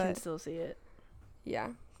 Yeah, I but can still see it. yeah,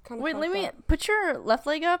 kind of. Wait, let me put your left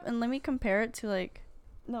leg up and let me compare it to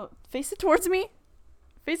no, face it towards me.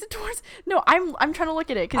 Face it towards. No, I'm trying to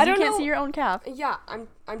look at it I because you don't can't know. see your own calf. Yeah,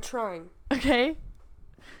 I'm trying. Okay.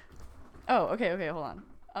 Oh, okay, hold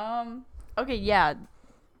on. Okay, yeah.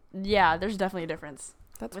 There's definitely a difference.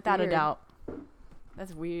 That's Without weird. a doubt.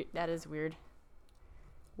 That's weird. That is weird.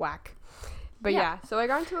 Whack. But Yeah. yeah, so I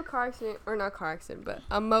got into a car accident, or not car accident, but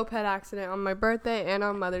a moped accident on my birthday and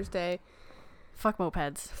on Mother's Day. Fuck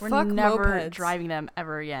mopeds. We're Fuck never mopeds. driving them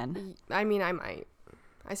ever again. I mean, I might.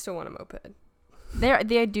 I still want a moped.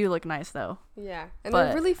 They do look nice though. Yeah, and But-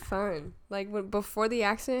 they're really fun. Like before the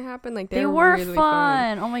accident happened, like They were really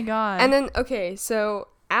fun. Oh my god. And then okay, so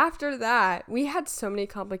after that, we had so many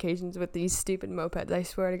complications with these stupid mopeds. I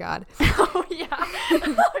swear to God. oh yeah,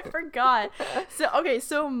 I forgot.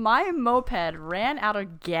 So my moped ran out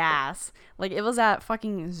of gas. Like it was at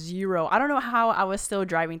fucking 0. I don't know how I was still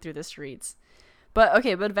driving through the streets. But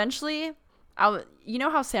eventually, you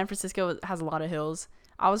know how San Francisco has a lot of hills.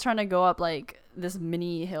 I was trying to go up like this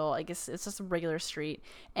mini hill. I guess it's just a regular street,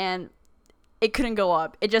 and it couldn't go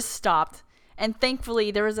up. It just stopped. And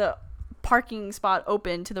thankfully, there was a parking spot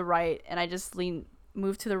open to the right, and I just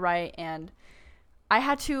moved to the right, and I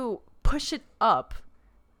had to push it up,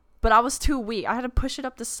 but I was too weak. I had to push it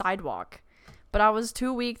up the sidewalk, but I was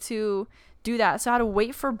too weak to do that, so I had to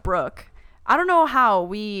wait for Brooke. I don't know how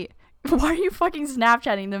we. Why are you fucking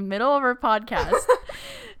Snapchatting in the middle of our podcast?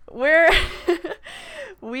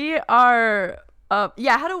 We are.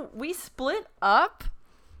 We split up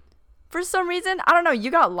for some reason. I don't know.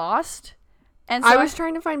 You got lost, and so I was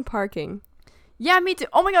trying to find parking. Yeah, me too.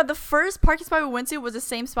 Oh my god, the first parking spot we went to was the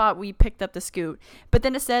same spot we picked up the scoot. But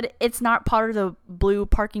then it said it's not part of the blue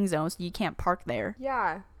parking zone, so you can't park there.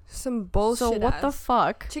 Yeah, some bullshit. So what the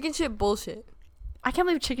fuck? Chicken shit bullshit. I can't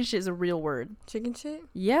believe chicken shit is a real word. Chicken shit?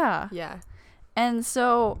 Yeah. Yeah. And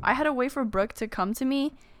so I had to wait for Brooke to come to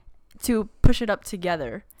me to push it up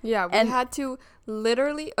together. Yeah, we And- had to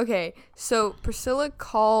literally. Okay, so Priscilla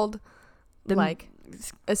called The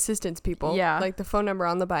assistance people. Yeah. Like the phone number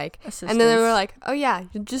on the bike. assistance. And then they were like, "Oh yeah,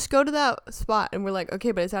 you just go to that spot." And we're like,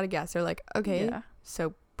 "Okay, but it's out of gas." They're like, "Okay." Yeah.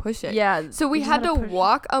 So push it. Yeah. So we just had to push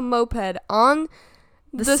walk a moped on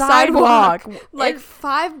the sidewalk. like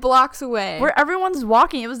 5 blocks away. Where everyone's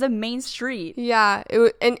walking. It was the main street. Yeah, it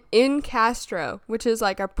was, and in Castro, which is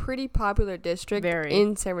like a pretty popular district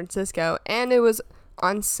in San Francisco, and it was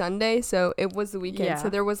on Sunday, so it was the weekend, so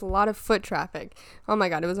there was a lot of foot traffic. Oh my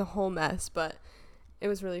god, it was a whole mess, but it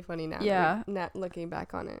was really funny now. Yeah. Looking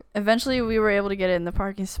back on it. Eventually, we were able to get it in the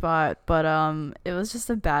parking spot, but it was just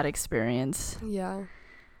a bad experience. Yeah.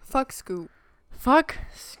 Fuck Scoot. Fuck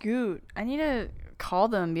Scoot. I need to call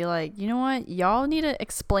them and be like, you know what? Y'all need to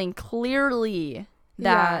explain clearly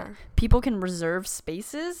that people can reserve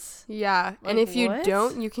spaces. Yeah. Like, and if you what?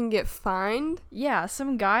 don't, you can get fined. Yeah.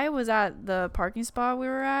 Some guy was at the parking spot we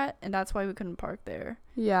were at, and that's why we couldn't park there.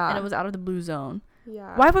 Yeah. And it was out of the blue zone.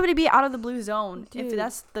 Yeah. Why would it be out of the blue zone if Dude.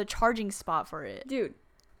 that's the charging spot for it? Dude.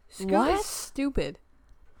 Scoot What? is stupid.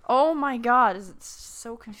 Oh my god, it's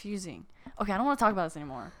so confusing. Okay, I don't want to talk about this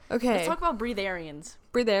anymore. Okay. Let's talk about breatharians.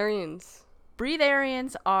 Breatharians.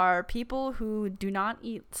 Breatharians are people who do not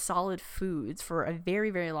eat solid foods for a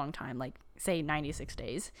very, very long time, like say 96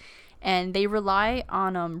 days, and they rely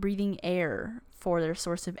on breathing air for their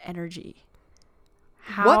source of energy.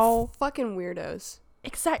 What fucking weirdos?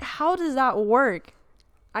 How does that work?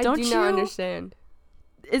 I do not understand.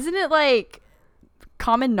 Isn't it like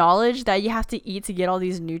common knowledge that you have to eat to get all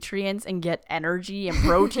these nutrients and get energy and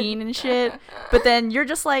protein and shit? But then you're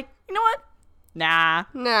just like, you know what? Nah.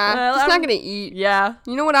 Just not gonna eat. Yeah.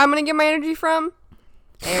 You know what I'm gonna get my energy from?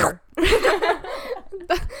 Air.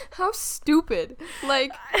 How stupid.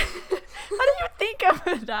 Like, how do you think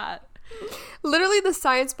of that? Literally the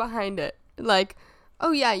science behind it. Like,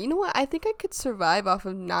 oh yeah, you know what? I think I could survive off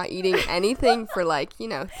of not eating anything for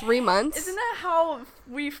 3 months. Isn't that how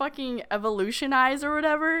we fucking evolutionize or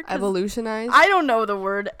whatever? Evolutionize? I don't know the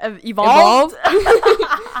word. Evolved?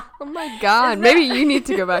 Oh my god. Maybe you need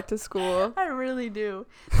to go back to school. I really do.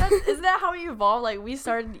 Isn't that how we evolved? Like, we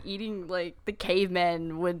started eating, like, the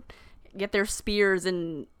cavemen would get their spears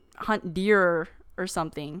and hunt deer or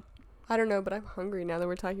something. I don't know, but I'm hungry now that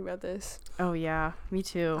we're talking about this. Oh, yeah. Me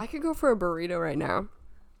too. I could go for a burrito right now.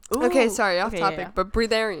 Ooh. Okay, sorry, off topic, but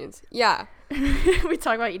breatharians. Yeah. We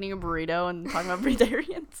talk about eating a burrito and talking about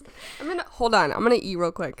breatharians. Hold on. I'm gonna eat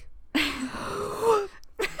real quick.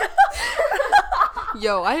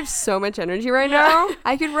 Yo, I have so much energy right now.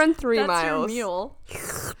 I could run 3 miles. That's your meal.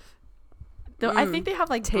 I think they have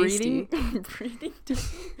like tasty. breathing.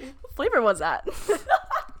 What flavor was that?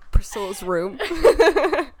 Priscilla's room.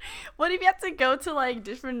 What if you have to go to like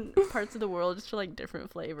different parts of the world just for like different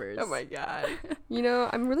flavors? Oh my god. You know,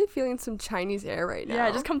 I'm really feeling some Chinese air right now.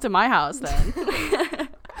 Yeah, just come to my house then.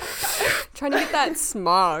 Trying to get that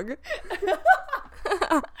smog.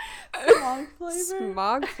 Smog flavor?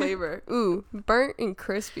 Smog flavor. Ooh, burnt and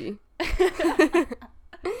crispy. And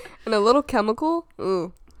a little chemical.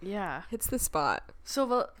 Ooh. Yeah. Hits the spot.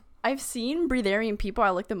 So I've seen breatharian people.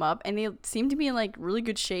 I looked them up, and they seem to be in like really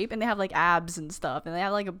good shape, and they have like abs and stuff, and they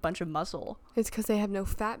have like a bunch of muscle. It's because they have no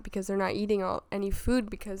fat because they're not eating any food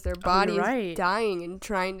because their body is dying and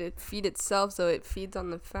trying to feed itself, so it feeds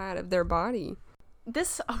on the fat of their body.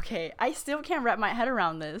 Okay, I still can't wrap my head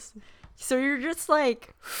around this. So you're just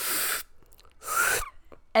like,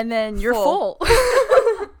 and then you're full.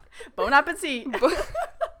 Bon appetit.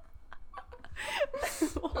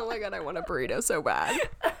 Oh my god, I want a burrito so bad.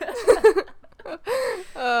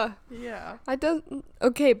 Yeah.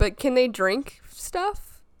 Okay, but can they drink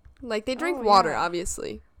stuff? Like, they drink water,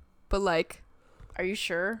 obviously. But like, are you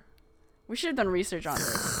sure? We should have done research on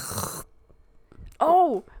this.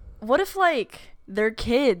 Oh, what if like their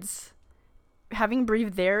kids having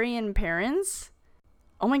breatharian parents?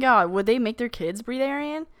 Oh my god, would they make their kids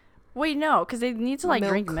breatharian? Wait, no, because they need to like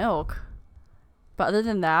drink milk. But other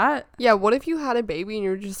than that, yeah, what if you had a baby and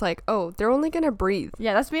you're just like, oh, they're only gonna breathe?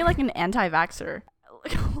 Yeah, that's me like an anti-vaxxer.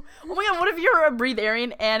 Oh my god, what if you're a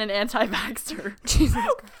breatharian and an anti-vaxxer? Jesus.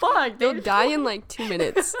 Fuck, they'll die in like 2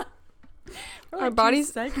 minutes. Like our bodies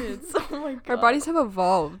 2 seconds. Oh my god. Our bodies have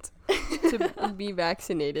evolved to be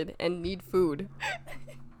vaccinated and need food.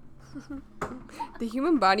 The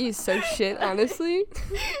human body is so shit, honestly.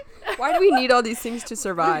 Why do we need all these things to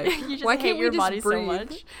survive? Why can't we just breathe? So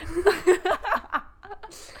much?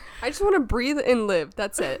 I just want to breathe and live.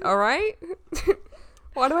 That's it. All right.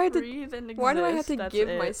 Why do I have to give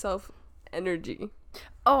myself energy?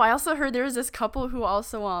 Oh, I also heard there was this couple who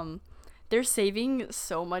also they're saving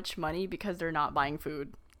so much money because they're not buying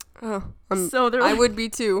food. Oh, so they're I would be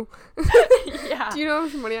too. Yeah. Do you know how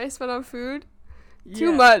much money I spent on food? Yeah.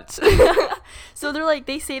 Too much. So they're like,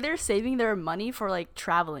 they say they're saving their money for like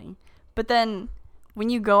traveling, but then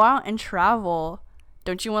when you go out and travel,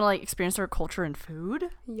 don't you want to like experience their culture and food?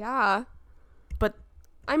 Yeah. But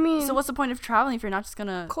I mean, so what's the point of traveling if you're not just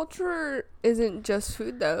gonna? Culture isn't just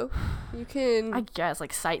food, though. You can. I guess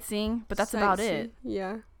like sightseeing, but that's about it.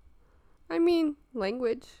 Yeah. I mean,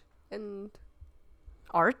 language and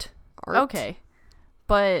Art. art. Okay,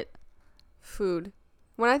 but Food.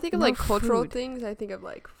 When I think of No like cultural food. things, I think of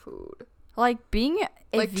like food. like being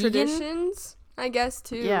a Like vegan, traditions, I guess,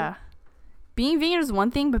 too. yeah. Being vegan is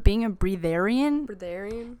one thing, but being a breatharian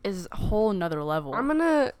Breatharian. is a whole nother level. I'm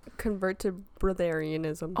gonna convert to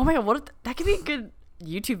breatharianism. Oh my god, that could be a good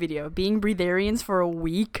YouTube video. Being breatharians for a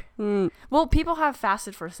week. Mm, Well, people have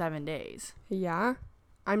fasted for 7 days. yeah.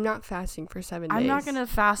 I'm not fasting for 7 days. I'm not gonna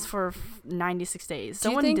fast for 96 days. Do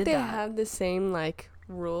you Someone think did they that. have the same like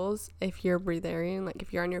rules if you're breatharian? Like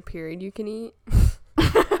if you're on your period, you can eat.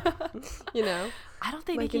 You know, I don't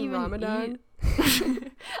think like they can in even Ramadan.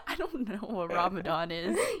 eat. I don't know what Ramadan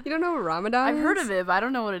is. You don't know what Ramadan I've is? heard of it, but I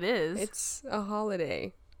don't know what it is. It's a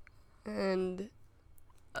holiday, and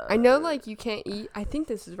I know like you can't eat. I think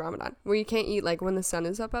this is Ramadan, where you can't eat like when the sun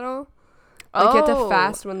is up at all. Like you have to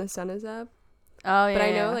fast when the sun is up. Oh yeah. But I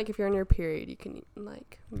know yeah. like if you're on your period, you can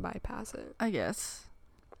like bypass it. I guess.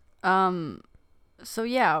 So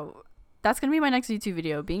yeah, that's gonna be my next YouTube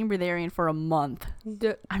video. Being breatharian for a month.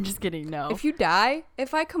 I'm just kidding. No. If you die,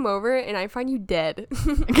 if I come over and I find you dead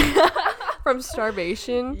from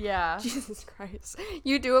starvation, yeah. Jesus Christ,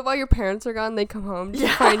 you do it while your parents are gone. They come home to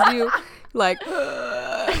find you, like you're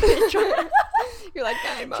like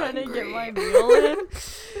I'm trying to get hungry." my meal in.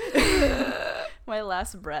 My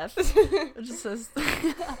last breath. It just says.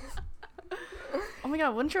 Oh my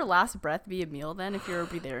god! Wouldn't your last breath be a meal then if you're a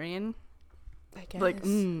breatharian? I guess. Like,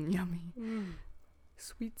 yummy.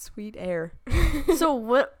 Sweet, sweet air. So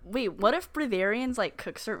what? Wait, what if breatharians like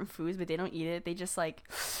cook certain foods but they don't eat it? They just like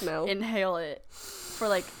Smell. inhale it for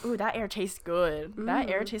like, ooh, that air tastes good. That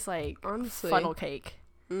air tastes like Honestly. funnel cake.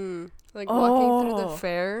 Like walking through the Oh.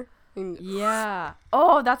 fair. And Yeah.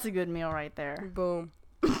 Oh, that's a good meal right there. boom.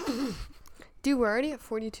 Dude, we're already at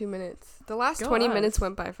 42 minutes. The last Go 20 us. minutes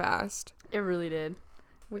went by fast. It really did.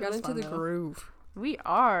 We It got was into fun, the though. groove. We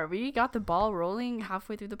got the ball rolling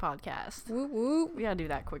halfway through the podcast. Whoop whoop. We gotta do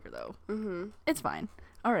that quicker though. Mm-hmm. It's fine.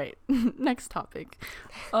 All right. Next topic.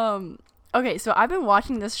 Okay, so I've been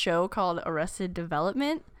watching this show called Arrested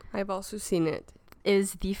Development. I've also seen it. It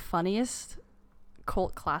is the funniest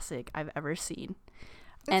cult classic I've ever seen.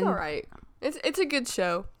 It's alright. It's a good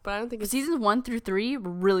show, but I don't think it's... Seasons 1 through 3 were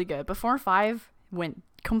really good, but 4 and 5 went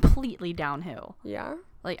completely downhill. Yeah?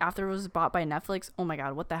 Like after it was bought by Netflix, oh my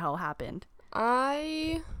god, what the hell happened?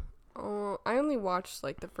 I only watched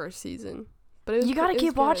like the first season, but it was, You gotta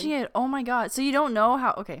keep watching it. Oh my god. So you don't know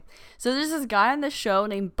how. Okay, so there's this guy on the show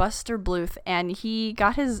named Buster Bluth, and he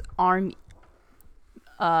got his arm,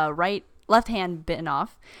 left hand bitten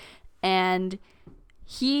off, and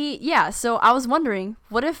so I was wondering,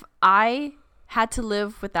 what if I had to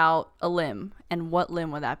live without a limb, and what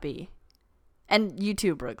limb would that be? And you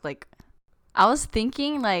too, Brooke. Like, I was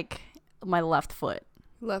thinking like my left foot.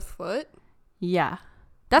 Left foot? Yeah,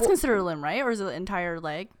 that's Well- considered a limb, right? Or is it the entire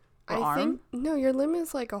leg or I arm? think no, your limb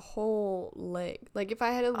is like a whole leg. Like if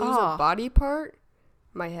I had to lose Oh. a body part,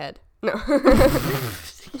 my head. No.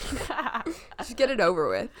 Just get it over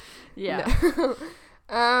with. Yeah. No.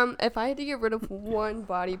 If I had to get rid of one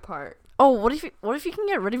body part, Oh, what if you can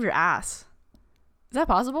get rid of your ass? Is that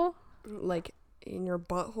possible? like in your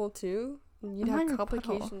butthole too, you'd Not in have your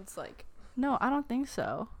complications like No, I don't think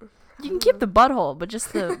so. You can keep the butthole, but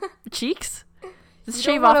just the cheeks? Just You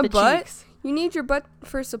shave don't off want the a butt? cheeks. you need your butt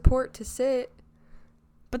for support to sit.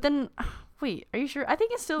 But then, wait, are you sure? I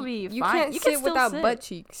think it'd still be You fine. can't You sit can still without sit, butt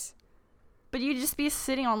cheeks. but you'd just be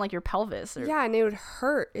sitting on like your pelvis. Or, Yeah, and it would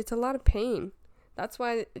hurt. It's a lot of pain. That's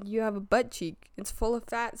why you have a butt cheek. It's full of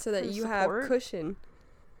fat so that For you support? have cushion.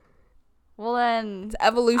 Well then, It's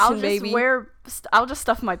evolution, I'll just baby. I'll just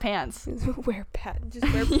stuff my pants. wear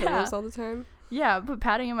just wear Yeah. pillows all the time. Yeah, put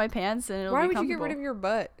padding in my pants and it'll Why be would you get rid comfortable. of your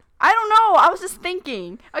butt? I don't know. I was just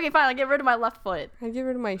thinking. Okay, fine. I'll get rid of my left foot. I'd get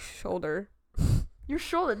rid of my shoulder. Your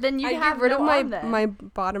shoulder. Then you I'd have get rid no of my arm then. my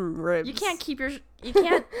bottom ribs. You can't keep your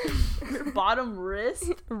your bottom wrist.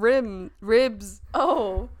 ribs.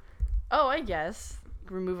 Oh, I guess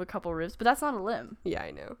remove a couple ribs, but that's not a limb. Yeah,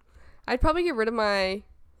 I know. I'd probably get rid of my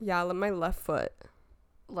my left foot.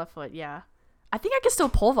 Left foot, yeah. I think I can still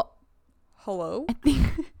pole vault. Hello?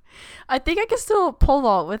 I think I can still pole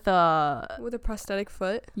vault with With a prosthetic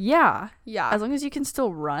foot? yeah, Yeah. as long as you can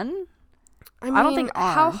still run. I mean, I don't think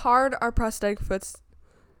how arm. hard are prosthetic foots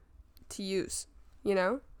to use? You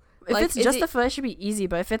know? If Like, it's is just it- the foot, it should be easy.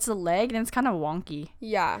 But if it's a leg, then it's kind of wonky.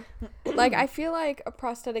 Yeah. Like, I feel like a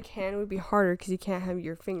prosthetic hand would be harder because you can't have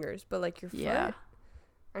your fingers. But, like, your foot, Yeah.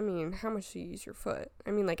 I mean, how much do you use your foot?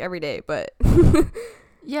 I mean, like, every day, but...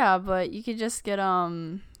 Yeah, but you could just get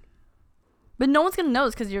But no one's gonna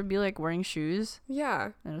notice because you'll be like wearing shoes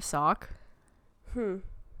Yeah. and a sock.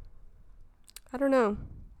 I don't know.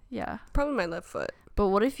 Yeah. Probably my left foot. But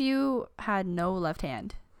what if you had no left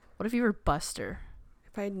hand? What if you were Buster?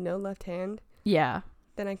 If I had no left hand, Yeah.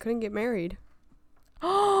 then I couldn't get married.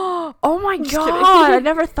 Oh my Just god! kidding. I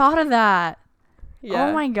never thought of that. Yeah.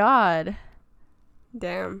 Oh my god,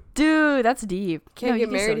 Damn. dude, that's deep. Can't No, get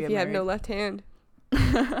can still married if get you have no married. left hand.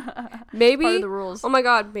 Part Maybe. of the rules. Oh my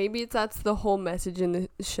god, maybe that's the whole message in the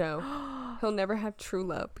show. He'll never have true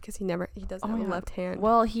love because he doesn't Oh have my a God. left hand.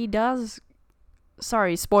 Well, he does.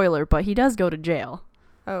 Sorry, spoiler, but he does go to jail.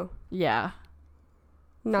 Oh, Yeah.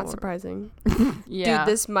 not For- surprising. Yeah.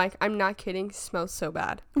 Dude, this mic, I'm not kidding, smells so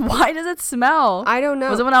bad. Why does it smell? I don't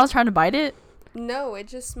know. Was it when I was trying to bite it? No, it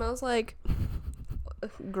just smells like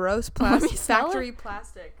gross Let me plastic. smell it. Factory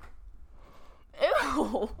plastic.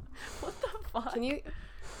 Ew. What the fuck? Can you?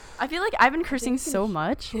 I feel like I've been cursing you so can-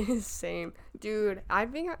 much. Same. Dude, I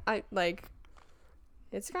think I like,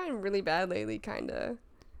 it's gotten really bad lately, kinda.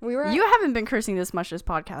 We were at, You haven't been cursing this much this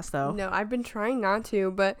podcast, though. No, I've been trying not to,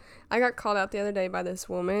 but I got called out the other day by this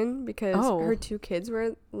woman because Oh. her 2 kids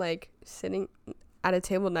were like sitting at a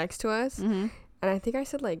table next to us, Mm-hmm. and I think I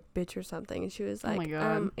said like bitch or something, and she was Oh like, my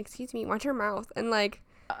God. excuse me, watch your mouth, and like,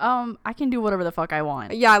 I can do whatever the fuck I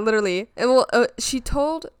want. yeah, literally, and well, she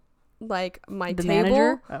told like my The table,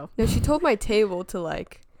 manager? Oh. no, she told my table to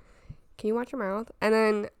like, can you watch your mouth, and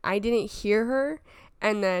then I didn't hear her,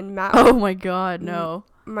 and then Matt, Oh my god, no.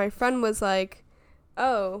 my friend was like,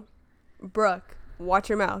 oh, Brooke, watch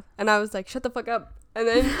your mouth. And I was like, shut the fuck up. And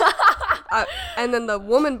then and then the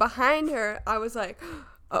woman behind her, I was like,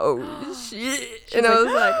 oh shit. And I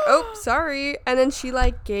was like, oh, sorry. And then she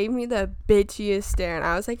like gave me the bitchiest stare, and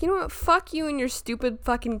I was like, you know what, fuck you and your stupid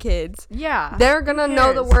fucking kids. Yeah. They're gonna Who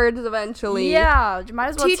know the cares? words eventually. Yeah, you might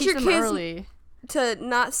as well Teach teach your them kids early. To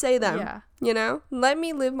not say them. Yeah. You know? Let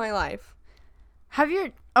me live my life. Have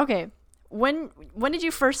you okay, when did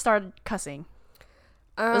you first start cussing?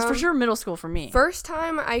 It was for sure middle school for me. First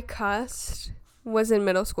time I cussed was in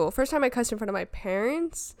middle school. First time I cussed in front of my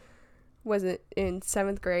parents was in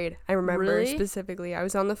 7th grade. I remember Really? specifically. I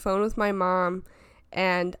was on the phone with my mom,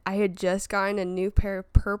 and I had just gotten a new pair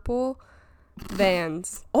of purple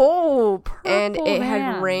Vans. Oh, purple And it had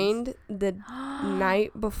Vans. rained the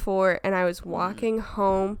night before, and I was walking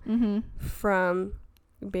home Mm-hmm. from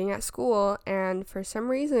being at school, and for some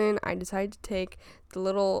reason I decided to take the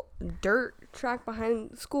little dirt track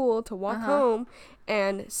behind school to walk home,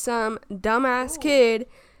 and some dumbass kid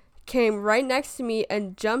came right next to me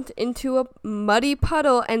and jumped into a muddy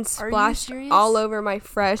puddle and splashed serious? all over my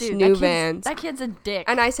fresh Dude, new that Vans. kid's a dick.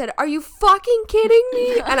 And I said, "Are you fucking kidding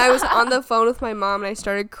me?" And I was on the phone with my mom, and I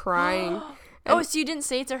started crying. Oh, so you didn't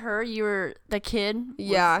say it to her? You were the kid?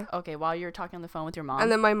 Yeah. Okay, while you were talking on the phone with your mom.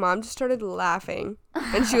 And then my mom just started laughing.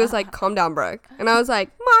 And she was like, calm down, Brooke. And I was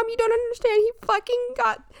like, Mom, you don't understand. He fucking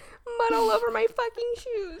got mud all over my fucking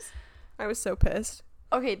shoes. I was so pissed.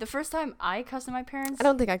 Okay, the first time I cussed at my parents. I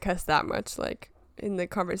don't think I cussed that much, like, in the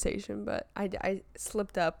conversation, but I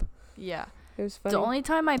slipped up. Yeah. It was funny. The only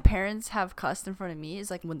time my parents have cussed in front of me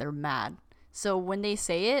is like when they're mad. So when they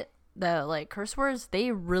say it, the like curse words,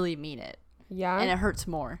 they really mean it. Yeah? And it hurts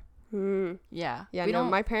more. Hmm. Yeah. Yeah, we no, don't,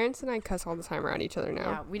 my parents and I cuss all the time around each other now.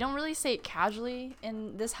 yeah, we don't really say it casually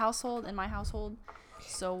in this household, in my household.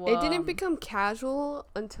 So It didn't become casual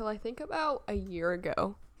until I think about a year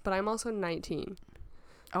ago. But I'm also 19.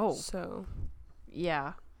 Oh, So.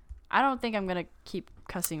 yeah. I don't think I'm going to keep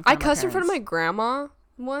cussing. I cussed in front of my grandma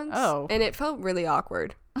once. Oh. And it felt really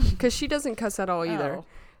awkward. Because she doesn't cuss at all either. Oh.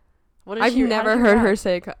 What did I've she, how never did she heard her react?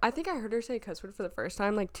 say. I think I heard her say a cuss word for the first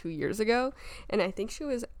time like 2 years ago, and I think she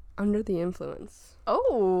was under the influence.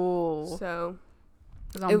 Oh. So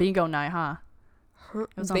It was on it- bingo night, huh? It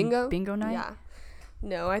was bingo. on bingo night? Yeah.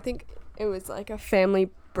 No, I think it was like a family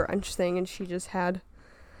brunch thing, and she just had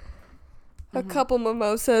a couple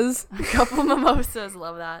mimosas. A couple mimosas.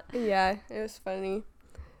 Love that. Yeah, it was funny.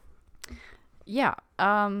 Yeah.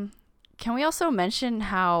 Can we also mention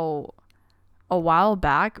how a while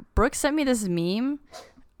back Brooke sent me this meme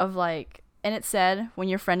of like, and it said when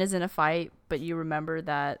your friend is in a fight but you remember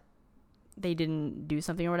that they didn't do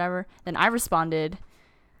something or whatever, then I responded,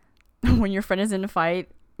 when your friend is in a fight,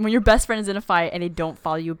 when your best friend is in a fight and they don't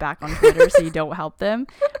follow you back on Twitter so you don't help them,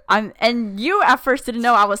 and you at first didn't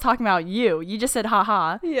know I was talking about you. You just said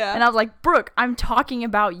haha. Yeah. And I was like, Brooke, I'm talking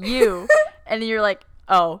about you. And then you're like,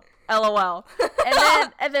 oh, LOL.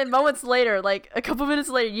 And then moments later, like a couple minutes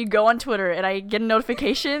later, you go on Twitter and I get a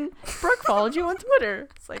notification. Brooke followed you on Twitter.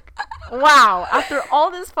 It's like, wow. After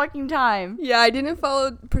all this fucking time. Yeah, I didn't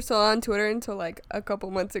follow Priscilla on Twitter until like a couple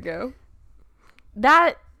months ago.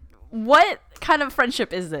 What kind of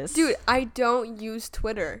friendship is this? Dude, I don't use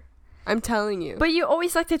Twitter. I'm telling you. But you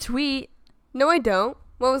always like to tweet. No, I don't.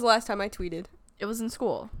 When was the last time I tweeted? It was in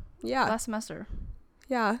school. Yeah. Last semester.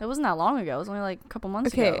 Yeah. It wasn't that long ago. It was only like a couple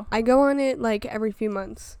months ago. Okay, I go on it like every few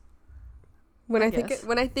months. When I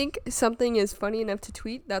when I think something is funny enough to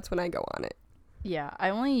tweet, that's when I go on it. Yeah, I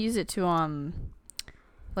only use it to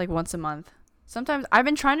like once a month. Sometimes I've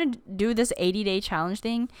been trying to do this 80-day challenge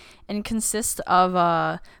thing, and it consists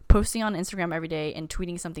of posting on Instagram every day and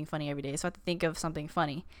tweeting something funny every day. So I have to think of something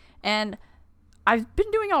funny, and I've been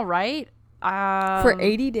doing all right. For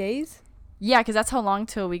 80 days? Yeah, because that's how long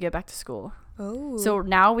till we get back to school. Oh. So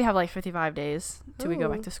now we have like 55 days till we go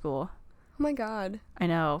back to school. Oh my god. I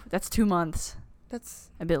know. That's 2 months. That's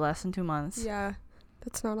a bit less than 2 months. Yeah.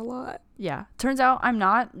 That's not a lot. Yeah. Turns out I'm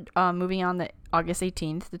not moving on the August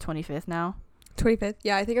 18th, the 25th now. 25th.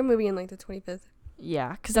 Yeah, I think I'm moving in like the 25th.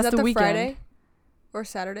 Yeah, because that's that the weekend. Friday or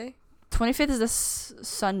Saturday? 25th is the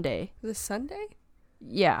Sunday. The Sunday?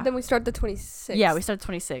 Yeah. Then we start the 26th. Yeah, we start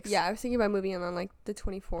 26th. Yeah, I was thinking about moving in on like the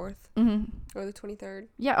 24th or the 23rd.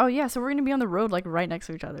 Yeah. Oh, yeah. So we're gonna be on the road like right next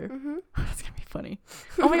to each other. Mm-hmm. That's gonna be funny.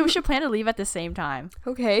 Oh my god, we should plan to leave at the same time.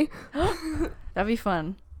 Okay. That'd be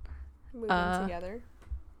fun. Move in together.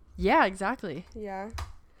 Yeah, exactly. Yeah.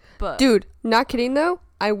 But dude, not kidding though.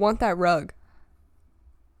 I want that rug.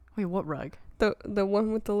 Wait, what rug? The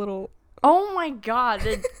one with the little. Oh my god,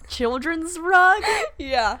 the children's rug?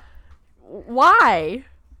 Yeah. Why?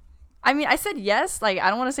 I mean, I said yes. Like, I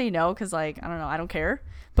don't want to say no because, like, I don't know. I don't care.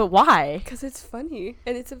 But why? Because it's funny.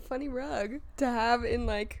 And it's a funny rug to have in,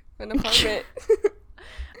 like, an apartment.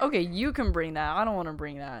 Okay, you can bring that. I don't want to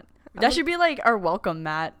bring that. That should be, like, our welcome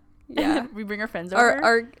mat. Yeah. We bring our friends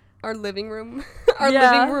over. Our living room.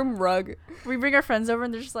 Living room rug. We bring our friends over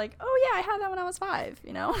and they're just like, oh, yeah, I had that when I was 5,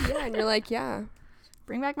 you know? Yeah, and you're like, yeah.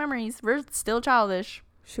 Bring back memories. We're still childish.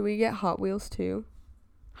 Should we get Hot Wheels, too?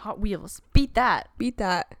 Hot Wheels. Beat that. Beat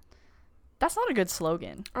that. That's not a good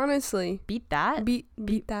slogan. Honestly. Beat that? Beat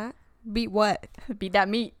that? Beat what? Beat that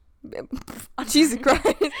meat. Jesus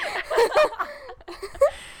Christ.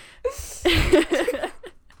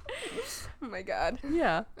 Oh my god.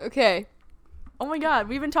 Yeah. Okay. Oh my god,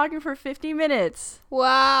 we've been talking for 50 minutes.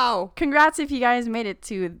 Wow. Congrats if you guys made it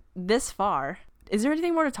to this far. Is there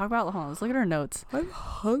anything more to talk about? Hold on, let's look at our notes. I'm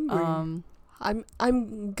hungry.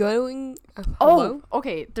 I'm going. Oh,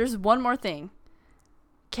 okay. There's one more thing.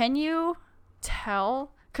 Can you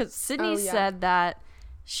tell? Because Sydney said that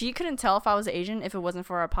she couldn't tell if I was Asian if it wasn't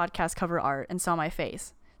for our podcast cover art and saw my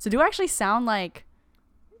face. So do I actually sound like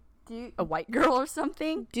a white girl or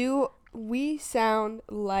something? Do we sound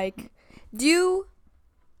like?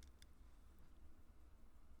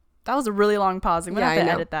 That was a really long pause. I'm gonna have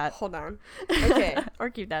to edit that. Hold on. Okay. Or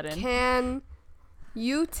keep that in. Can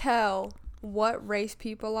you tell what race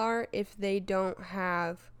people are if they don't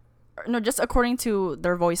have? No, just according to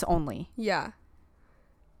their voice only. Yeah.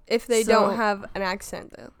 If they don't have an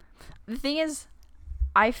accent, though. The thing is,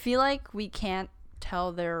 I feel like we can't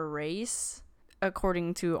tell their race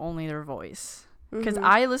according to only their voice. Because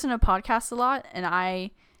I listen to podcasts a lot, and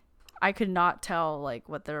I could not tell like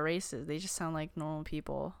what their race is. They just sound like normal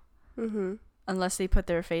people. Unless they put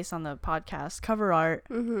their face on the podcast cover art.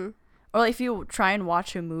 Or if you try and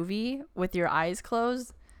watch a movie with your eyes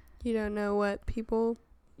closed, you don't know what people.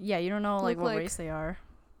 Yeah, you don't know like what race they are,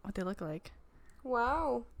 what they look like.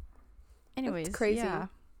 Wow. Anyways, that's crazy. Yeah.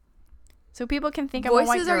 So people can think I'm a white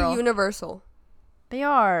girl. Voices are universal. They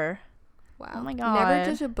are. Wow. Oh my god. Never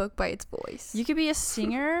judge a book by its voice. You could be a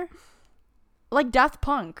singer, like Daft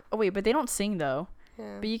Punk. Oh wait, but they don't sing though.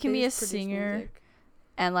 Yeah, but you can be a singer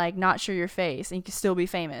and like not show your face, and you can still be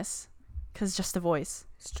famous, cause it's just a voice.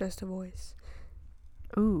 It's just a voice.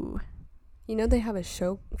 Ooh. You know they have a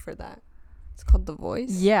show for that. It's called The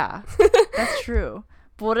Voice. Yeah, that's true.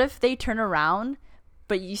 But what if they turn around,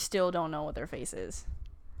 but you still don't know what their face is?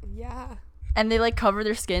 Yeah. And they like cover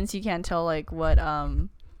their skin so you can't tell like what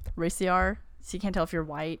race they are. So you can't tell if you're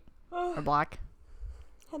white or black.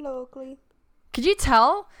 Hello, Oakley. Could you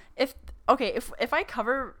tell if I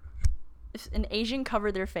cover, if an Asian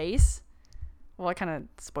covered their face? Well, I kind of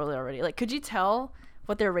spoiled it already. Like, could you tell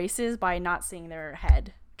what their race is by not seeing their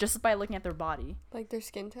head, just by looking at their body? Like their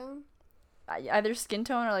skin tone? Either skin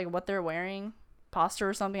tone or like what they're wearing, posture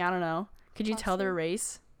or something. I don't know. Could you tell their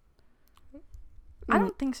race? I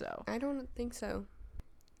don't think so. I don't think so.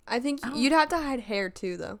 I think you'd have to hide hair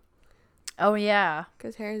too, though. Oh yeah.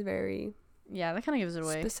 Because hair is very Yeah, that kind of gives it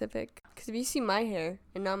away. specific. Because if you see my hair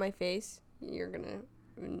and not my face, you're gonna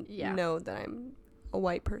know that I'm a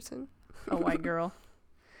white person. A white girl.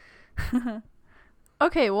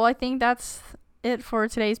 Okay, well I think that's it for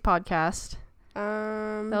today's podcast.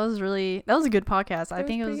 That was a good podcast. I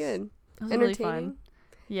think it was good. It was really fun.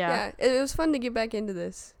 Yeah. Yeah, it was fun to get back into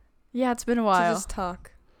this. Yeah, it's been a while. To just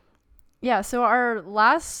talk. Yeah, so our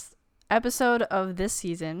last episode of this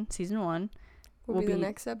season 1, will be the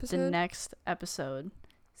next episode. The next episode.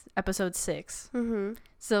 Episode 6. Mm-hmm.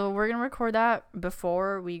 So we're going to record that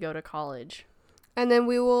before we go to college. And then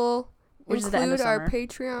we will include our summer.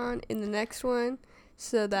 Patreon in the next one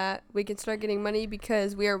so that we can start getting money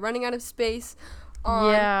because we are running out of space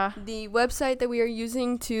on the website that we are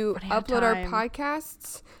using to upload our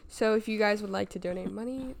podcasts. So if you guys would like to donate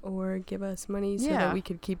money or give us money so that we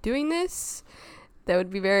could keep doing this, that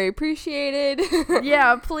would be very appreciated.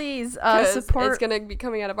 Yeah, please support. It's going to be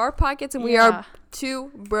coming out of our pockets, and we are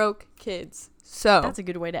 2 broke kids. So that's a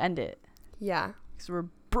good way to end it. Yeah. Because we're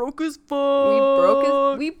broke as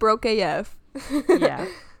fuck. We broke AF. Yeah.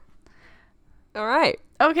 All right.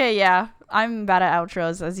 Okay, yeah. I'm bad at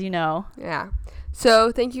outros, as you know. Yeah.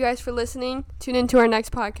 So thank you guys for listening. Tune into our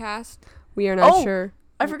next podcast. We are not sure.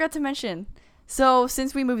 I forgot to mention. So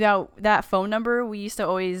since we moved out, that phone number we used to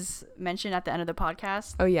always mention at the end of the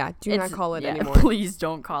podcast. Oh yeah, do not call it anymore. Please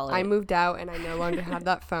don't call it. I moved out and I no longer have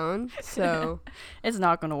that phone, so it's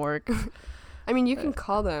not gonna work. I mean, you can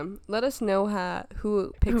call them. Let us know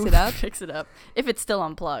who picks it up. Picks it up if it's still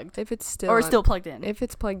unplugged. If it's still still plugged in. If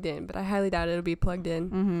it's plugged in, but I highly doubt it'll be plugged in.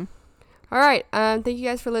 Mm-hmm. All right. Thank you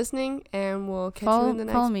guys for listening, and we'll catch you in the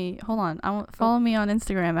next. Follow me. Hold on. Follow me on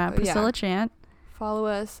Instagram at Priscilla Chant. Follow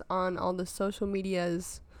us on all the social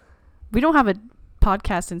medias. We don't have a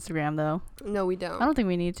podcast Instagram though. No, we don't. I don't think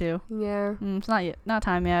we need to. Yeah. It's not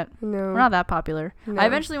time yet. No. We're not that popular. No. I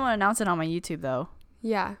eventually want to announce it on my YouTube though.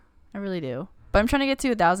 Yeah. I really do. But I'm trying to get to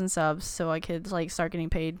 1,000 subs so I could start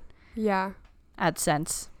getting paid. Yeah.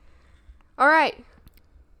 AdSense. All right.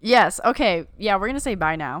 Yes. Okay. Yeah, we're gonna say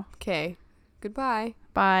bye now. Okay. Goodbye.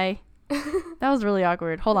 Bye. That was really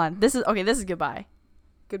awkward. Hold on. This is goodbye.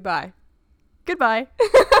 Goodbye. Goodbye.